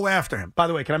 I'd go after him. By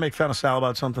the way, can I make fun of Sal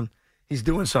about something? He's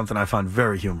doing something I find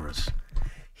very humorous.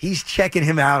 He's checking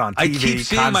him out on TV. I keep seeing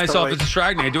constantly. myself. It's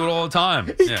distracting. I do it all the time.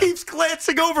 He keeps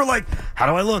glancing over like, how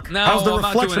do I look? No, How's the I'm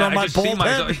not reflection doing on that. my I just see bald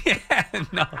myself. head? Yeah,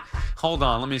 no. Hold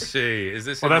on. Let me see. Is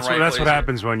this Well, in that's the right that's place what here?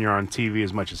 happens when you're on TV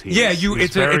as much as he Yeah, is.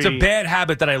 it's a bad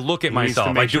habit that I look at He needs to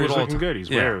myself. make I sure do it he's all the looking time. good. He's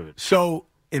aware of it. So,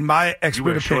 in my You expert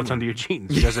wear shorts opinion, under your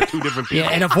jeans. You guys are two different people.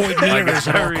 Yeah, and avoid mirrors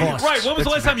at all very- costs. Right. When was the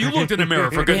last time you looked in the mirror,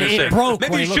 for goodness It sake? broke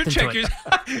Maybe when you I should looked check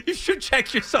into you should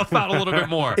check yourself out a little bit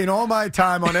more. in all my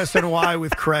time on SNY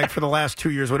with Craig for the last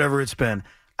 2 years, whatever it's been,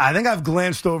 I think I've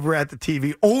glanced over at the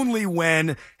TV only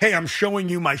when, hey, I'm showing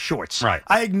you my shorts. Right.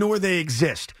 I ignore they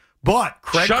exist. But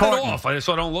Craig Shut Carton, it off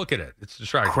so I don't look at it. It's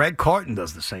distracting. Craig Carton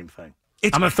does the same thing. I'm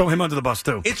going to throw him under the bus,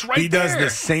 too. It's right He does there. the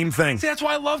same thing. See, that's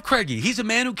why I love Craigie. He's a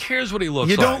man who cares what he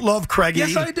looks You like. don't love Craigie.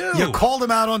 Yes, I do. You called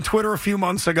him out on Twitter a few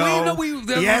months ago.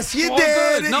 Well, Yes, you all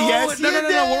did. good. No, yes, no, you no, no,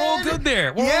 did. no. We're all good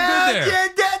there. We're all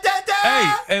good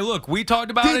there. Hey, look, we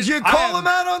talked about it. Did you call him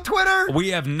out on Twitter? We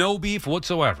have no beef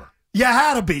whatsoever. You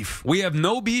had a beef. We have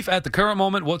no beef at the current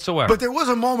moment whatsoever. But there was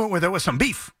a moment where there was some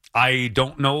beef. I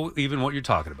don't know even what you're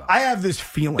talking about. I have this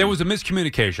feeling. There was a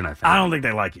miscommunication, I think. I don't think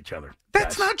they like each other.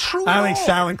 That's not true I at think all.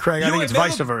 Sal and Craig, I think it's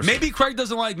vice versa. Maybe Craig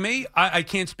doesn't like me. I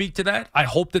can't speak to that. I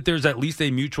hope that there's at least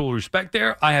a mutual respect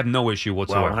there. I have no issue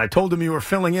whatsoever. Well, when I told him you were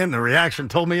filling in, the reaction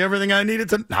told me everything I needed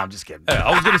to. No, I'm just kidding.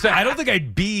 I was going to say, I don't think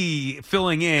I'd be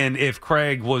filling in if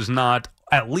Craig was not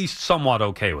at least somewhat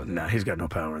okay with it. No, he's got no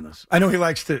power in this. I know he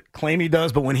likes to claim he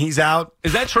does, but when he's out,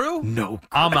 Is that true? no,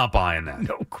 I'm not buying that.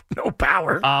 no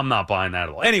power. I'm not buying that at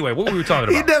all. Anyway, what were we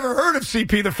talking He'd about? never heard of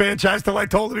CP the franchise till I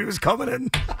told him he was coming in.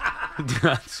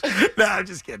 No, I'm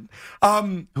just kidding.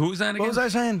 Who's that again? What was I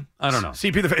saying? I don't know.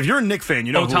 CP the. If you're a Knicks fan,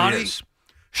 you know who Ohtani? he is.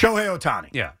 Shohei Ohtani.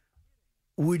 Yeah.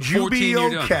 Would you be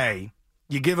 14 year okay?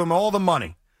 You give him all the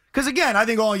money. Because, again, I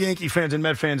think all Yankee fans and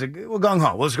Met fans, well,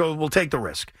 gung-ho. Let's go. We'll take the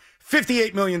risk.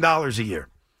 $58 million a year.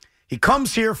 He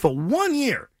comes here for 1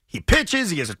 year. He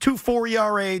pitches. He has a 2.4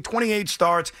 ERA, 28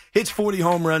 starts, hits 40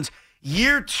 home runs.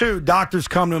 Year 2, doctors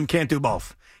come to him, can't do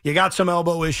both. You got some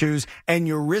elbow issues, and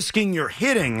you're risking your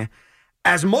hitting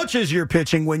as much as you're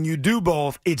pitching. When you do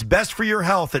both, it's best for your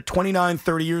health at 29,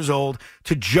 30 years old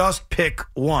to just pick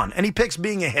one. And he picks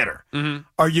being a hitter. Mm-hmm.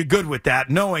 Are you good with that,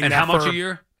 knowing And that how much for a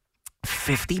year?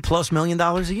 $50+ million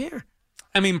a year?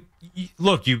 I mean,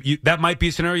 look, you that might be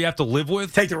a scenario you have to live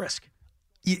with. Take the risk.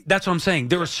 That's what I'm saying.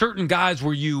 There are certain guys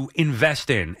where you invest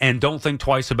in and don't think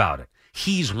twice about it.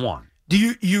 He's one. Do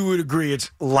you would agree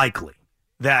it's likely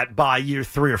that by year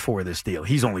 3 or 4 of this deal,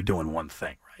 he's only doing one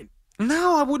thing, right?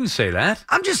 No, I wouldn't say that.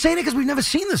 I'm just saying it because we've never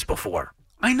seen this before.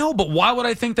 I know, but why would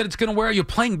I think that it's going to wear out? You're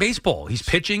playing baseball. He's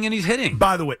pitching and he's hitting.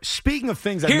 By the way, speaking of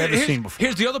things I've never seen before.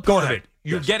 Here's the other Go part of ahead. it.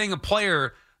 You're Yes. getting a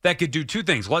player that could do two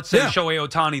things. Let's say Shohei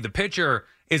Ohtani, the pitcher,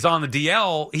 is on the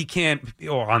DL. He can't,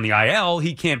 or on the IL,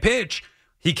 he can't pitch.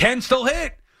 He can still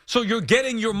hit. So you're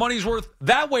getting your money's worth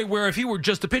that way, where if he were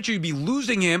just a pitcher, you'd be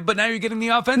losing him, but now you're getting the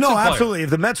offensive No, player. absolutely. If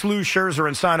the Mets lose Scherzer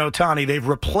and sign Ohtani, they've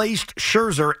replaced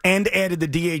Scherzer and added the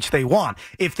DH they want.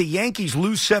 If the Yankees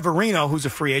lose Severino, who's a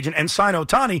free agent, and sign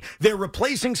Ohtani, they're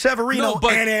replacing Severino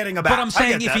and adding a bat. But I'm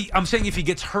saying I'm saying if he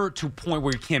gets hurt to a point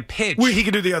where he can't pitch, he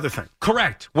can do the other thing.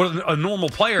 correct. What a normal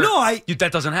player, that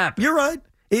doesn't happen. You're right.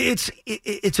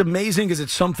 It's amazing because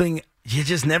it's something you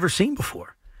just never seen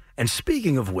before. And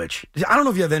speaking of which, I don't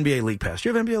know if you have NBA League Pass. Do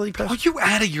you have NBA League Pass? Are you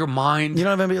out of your mind? You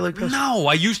don't have NBA League Pass? No,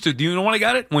 I used to. Do you know when I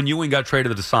got it? When Ewing got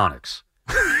traded to the Sonics.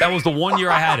 That was the 1 year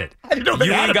I had it. I didn't know they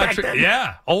had it back then.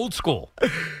 Yeah, old school.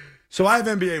 So I have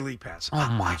NBA League Pass. Oh,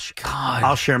 my God.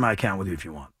 I'll share my account with you if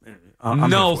you want.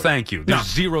 No, thank you. There's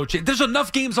zero chance. There's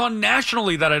enough games on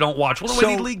nationally that I don't watch. What do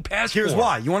I need League Pass here's for?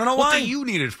 why. You want to know why? What do you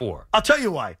need it for? I'll tell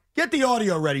you why. Get the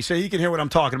audio ready so you can hear what I'm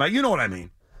talking about. You know what I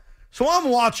mean. So I'm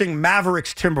watching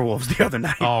Mavericks Timberwolves the other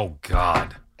night. Oh,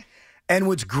 God. And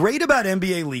what's great about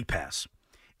NBA League Pass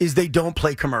is they don't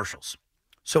play commercials.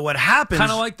 So what happens...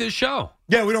 Kind of like this show.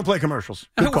 Yeah, we don't play commercials.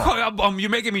 Good call. You're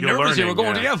making me You're nervous here.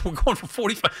 learning, We're going for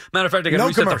 45. Matter of fact, I got to No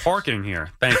reset the commercials. parking here.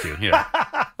 Thank you. Yeah.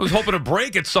 I was hoping to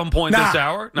break at some point this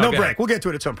hour. No go break. ahead. We'll get to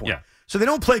it at some point. Yeah. So they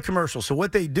don't play commercials. So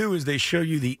what they do is they show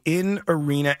you the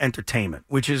in-arena entertainment,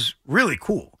 which is really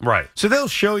cool. Right. So they'll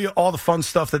show you all the fun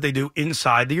stuff that they do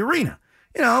inside the arena.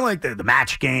 You know, like the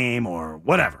match game or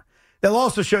whatever. They'll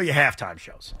also show you halftime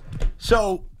shows.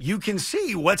 So you can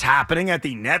see what's happening at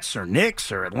the Nets or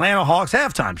Knicks or Atlanta Hawks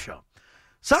halftime show.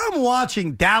 So I'm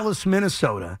watching Dallas,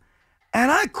 Minnesota,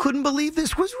 and I couldn't believe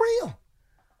this was real.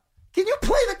 Can you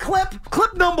play the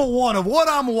clip number 1 of what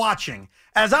I'm watching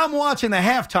as I'm watching the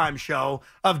halftime show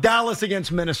of Dallas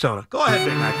against Minnesota? Go ahead,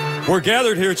 Big Mac. We're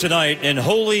gathered here tonight in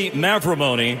holy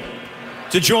matrimony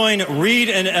to join Reed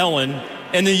and Ellen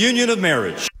in the union of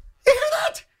marriage. You hear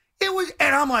that? It was,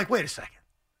 and I'm like, wait a second.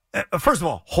 First of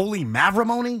all, holy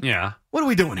matrimony? Yeah. What are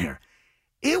we doing here?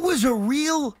 It was a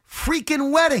real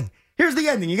freaking wedding. Here's the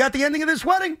ending. You got the ending of this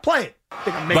wedding? Play it. I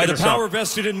think I'm making By the this power up.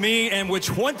 vested in me and with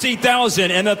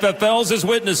 20,000 MFFLs as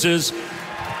witnesses,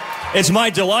 it's my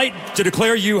delight to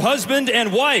declare you husband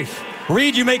and wife.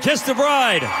 Reed, you may kiss the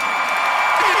bride.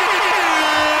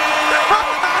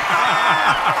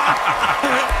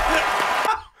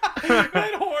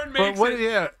 That horn makes But what? it.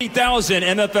 Yeah, 20,000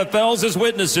 MFFLs as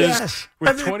witnesses. Yes. with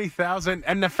And they- 20,000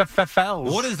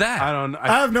 NFFLs. What is that? I don't. I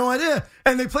have no idea.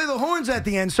 And they play the horns at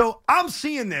the end. So I'm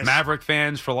seeing this. Maverick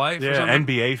fans for life? or Yeah, something?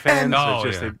 NBA fans. And- it's Oh,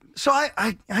 just yeah. a- So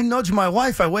I nudge my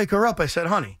wife. I wake her up. I said,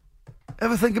 honey,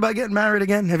 ever think about getting married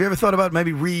again? Have you ever thought about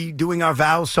maybe redoing our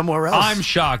vows somewhere else? I'm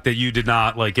shocked that you did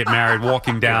not get married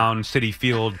walking down Citi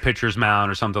Field, Pitcher's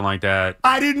Mound, or something like that.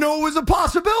 I didn't know it was a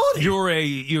possibility.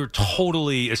 You're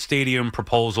totally a stadium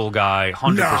proposal guy,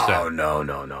 100%.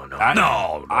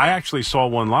 No. I actually saw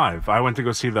one live. I went to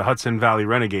go see the Hudson Valley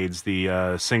Renegades,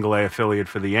 the single A affiliate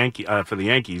for the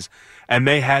Yankees, and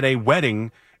they had a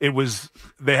wedding.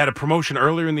 They had a promotion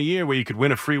earlier in the year where you could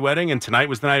win a free wedding, and tonight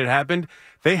was the night it happened.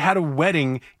 They had a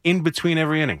wedding in between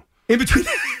every inning. In between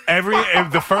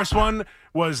The first one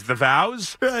was the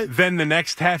vows. Right. Then the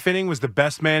next half inning was the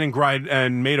best man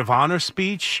and maid of honor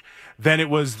speech. Then it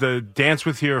was the dance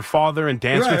with your father and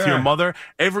dance with your mother.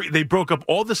 They broke up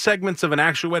all the segments of an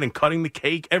actual wedding, cutting the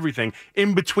cake, everything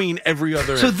in between every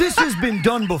other. So this has been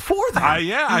done before then.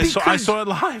 I saw it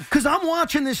live. Because I'm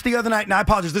watching this the other night, and I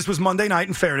apologize, this was Monday night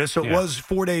in fairness, so it was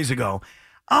 4 days ago.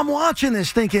 I'm watching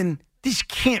this thinking, this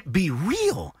can't be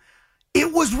real.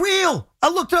 It was real. I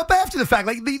looked it up after the fact.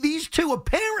 These two,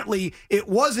 apparently, it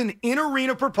was an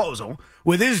in-arena proposal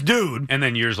with this dude. And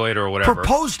then years later or whatever.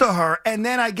 Proposed to her, and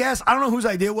then I guess, I don't know whose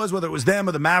idea it was, whether it was them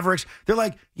or the Mavericks. They're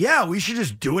like, yeah, we should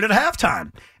just do it at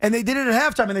halftime. And they did it at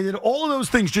halftime, and they did all of those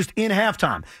things just in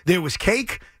halftime. There was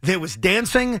cake. There was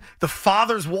dancing. The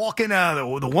father's walking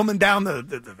the woman down the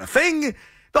thing.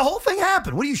 The whole thing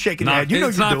happened. What are you shaking your head?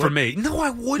 It's not for me. No, I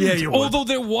wouldn't. Yeah, you would. Although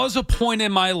there was a point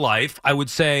in my life, I would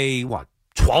say,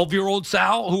 12-year-old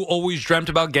Sal, who always dreamt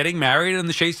about getting married in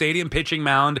the Shea Stadium pitching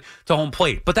mound to home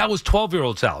plate. But that was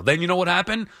 12-year-old Sal. Then you know what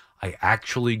happened? I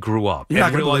actually grew up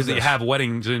and realized that you have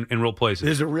weddings in real places.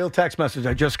 There's a real text message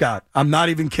I just got. I'm not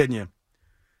even kidding you.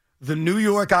 The New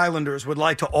York Islanders would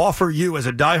like to offer you, as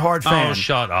a diehard fan,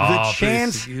 the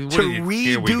chance to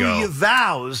redo your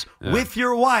vows with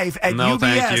your wife at UBS.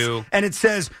 Thank you. And it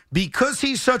says, because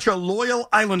he's such a loyal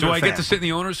Islander fan. Do I get to sit in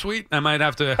the owner's suite? I might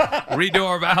have to redo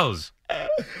our vows.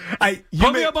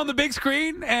 Put me up on the big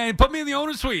screen and put me in the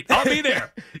owner's suite. I'll be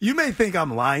there. You may think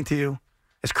I'm lying to you,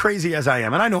 as crazy as I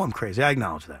am. And I know I'm crazy. I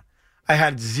acknowledge that. I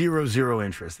had zero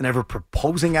interest in ever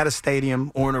proposing at a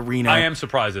stadium or an arena. I am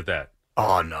surprised at that.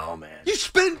 Oh, no, man. You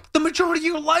spent the majority of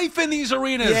your life in these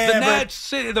arenas. Yeah, the Nets,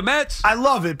 the Mets. I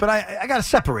love it, but I got to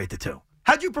separate the two.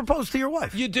 How'd you propose to your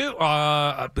wife? You do.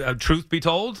 Truth be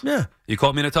told, yeah. You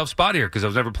caught me in a tough spot here because I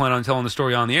was never planning on telling the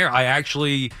story on the air.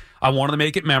 I wanted to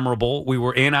make it memorable. We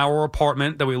were in our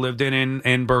apartment that we lived in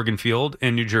Bergenfield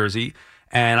in New Jersey,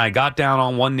 and I got down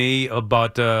on one knee,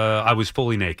 but I was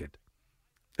fully naked.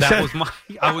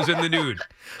 I was in the nude.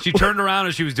 She turned around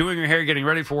as she was doing her hair, getting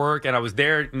ready for work, and I was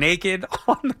there naked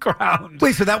on the ground.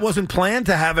 Wait, so that wasn't planned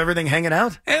to have everything hanging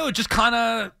out? It was just kind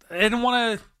of, I didn't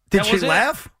want to. Did she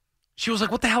laugh? She was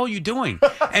like, what the hell are you doing?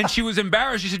 And she was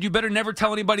embarrassed. She said, you better never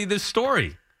tell anybody this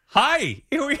story. Hi.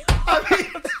 Here we go.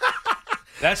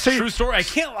 That's a true story.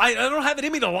 I don't have it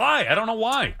in me to lie. I don't know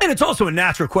why. And it's also a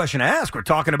natural question to ask. We're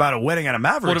talking about a wedding at a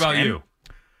Mavericks What about game. you?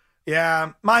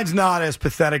 Yeah, mine's not as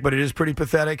pathetic, but it is pretty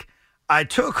pathetic. I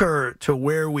took her to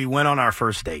where we went on our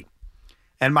first date.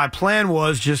 And my plan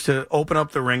was just to open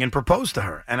up the ring and propose to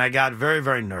her. And I got very,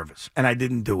 very nervous, and I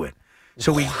didn't do it.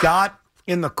 So we got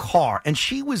in the car, and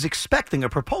she was expecting a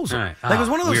proposal. Right. It was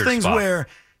one of those things spot. where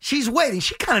she's waiting.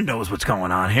 She kind of knows what's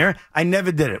going on here. I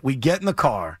never did it. We get in the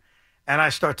car, and I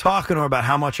start talking to her about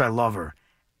how much I love her,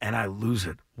 and I lose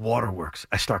it. Waterworks.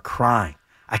 I start crying.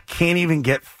 I can't even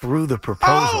get through the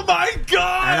proposal. Oh, my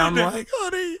God. And I'm like,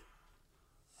 honey,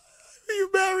 will you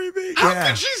marry me? How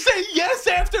could she say yes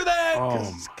after that?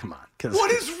 Oh, come on. What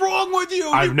is wrong with you?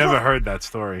 I've never heard that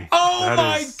story. Oh,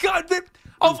 my God.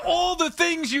 Of all the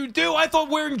things you do, I thought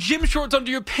wearing gym shorts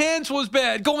under your pants was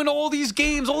bad. Going to all these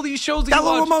games, all these shows that Got you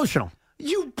a little watch. emotional.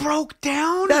 You broke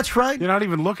down? That's right. You're not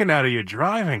even looking at it. You're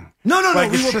driving. No.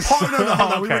 Like, We were it's part. just-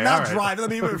 No. We were Okay, not all right. driving. Let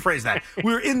me rephrase that.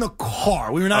 We were in the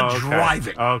car. We were not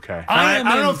driving. Okay. I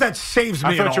don't know if that saves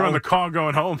me. I thought at you were all. in the car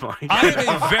going home. Like. I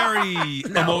am a very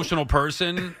emotional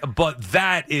person, but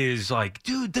that is like,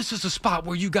 dude, this is a spot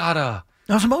where you gotta.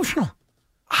 I was emotional.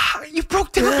 You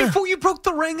broke down before you broke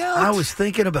the ring out. I was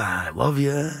thinking about it. I love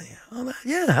you. All that.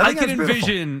 Yeah, I think can that's beautiful.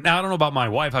 envision. Now, I don't know about my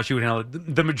wife, how she would handle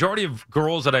it. The majority of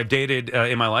girls that I've dated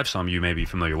in my life, some you may be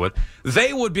familiar with,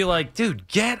 they would be like, dude,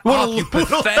 get up, you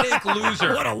pathetic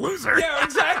loser. What a loser. Yeah,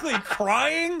 exactly.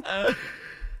 Crying.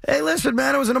 Hey, listen,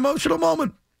 man, it was an emotional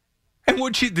moment. And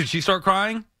did she start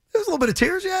crying? There was a little bit of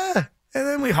tears, yeah. And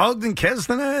then we hugged and kissed,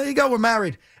 and there you go, we're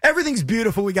married. Everything's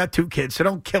beautiful. We got 2 kids, so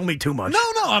don't kill me too much. No,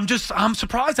 I'm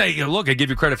surprised. I give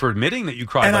you credit for admitting that you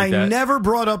cried And like that. I never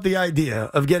brought up the idea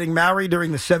of getting married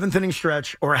during the 7th inning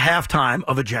stretch or halftime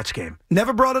of a Jets game.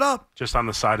 Never brought it up. Just on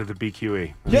the side of the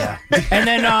BQE. Yeah. And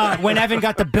then when Evan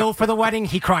got the bill for the wedding,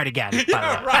 he cried again.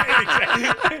 Yeah,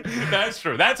 right. That's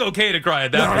true. That's okay to cry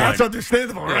at that point. That's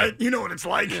understandable, right? You know what it's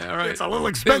like. Yeah, right. It's a little There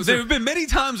expensive. have been many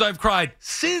times I've cried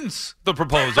since the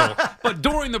proposal, but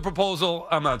during the proposal,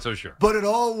 I'm not so sure. But it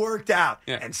all worked out.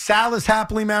 Yeah. And Sal is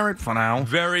happily married for now.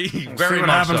 Very, See very what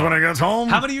much happens so. when he gets home.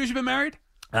 How many years you been married?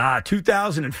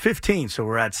 2015, so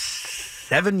we're at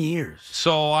 7 years.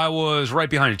 So I was right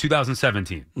behind you,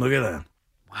 2017. Look at that.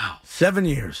 Wow. 7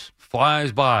 years.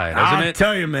 Flies by, doesn't I'll it?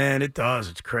 tell you, man, it does.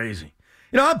 It's crazy.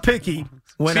 You know, I'm picky.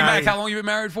 When Mac, how long you been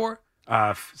married for?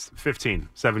 15,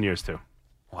 7 years too.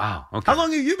 Wow. Okay. How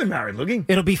long have you been married, Loogie?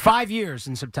 It'll be 5 years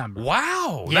in September.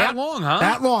 Wow. Yeah. That long, huh?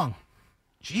 That long.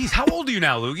 Jeez, how old are you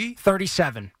now, Loogie?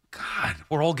 37. God,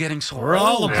 we're all getting so We're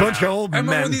all old. a bunch of old I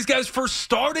remember men. when these guys first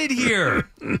started here.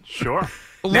 Sure.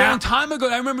 A long time ago.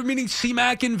 I remember meeting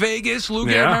C-Mac in Vegas.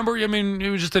 Loogie, Yeah. I remember. I mean, he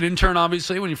was just an intern,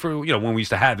 obviously, when we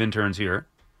used to have interns here.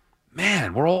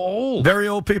 Man, we're all old. Very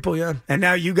old people, yeah. And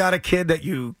now you got a kid that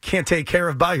you can't take care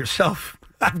of by yourself.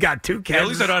 I've got 2 kids. Yeah, at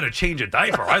least I know how to change a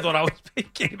diaper. I thought I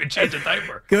can't even change a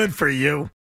diaper. Good for you.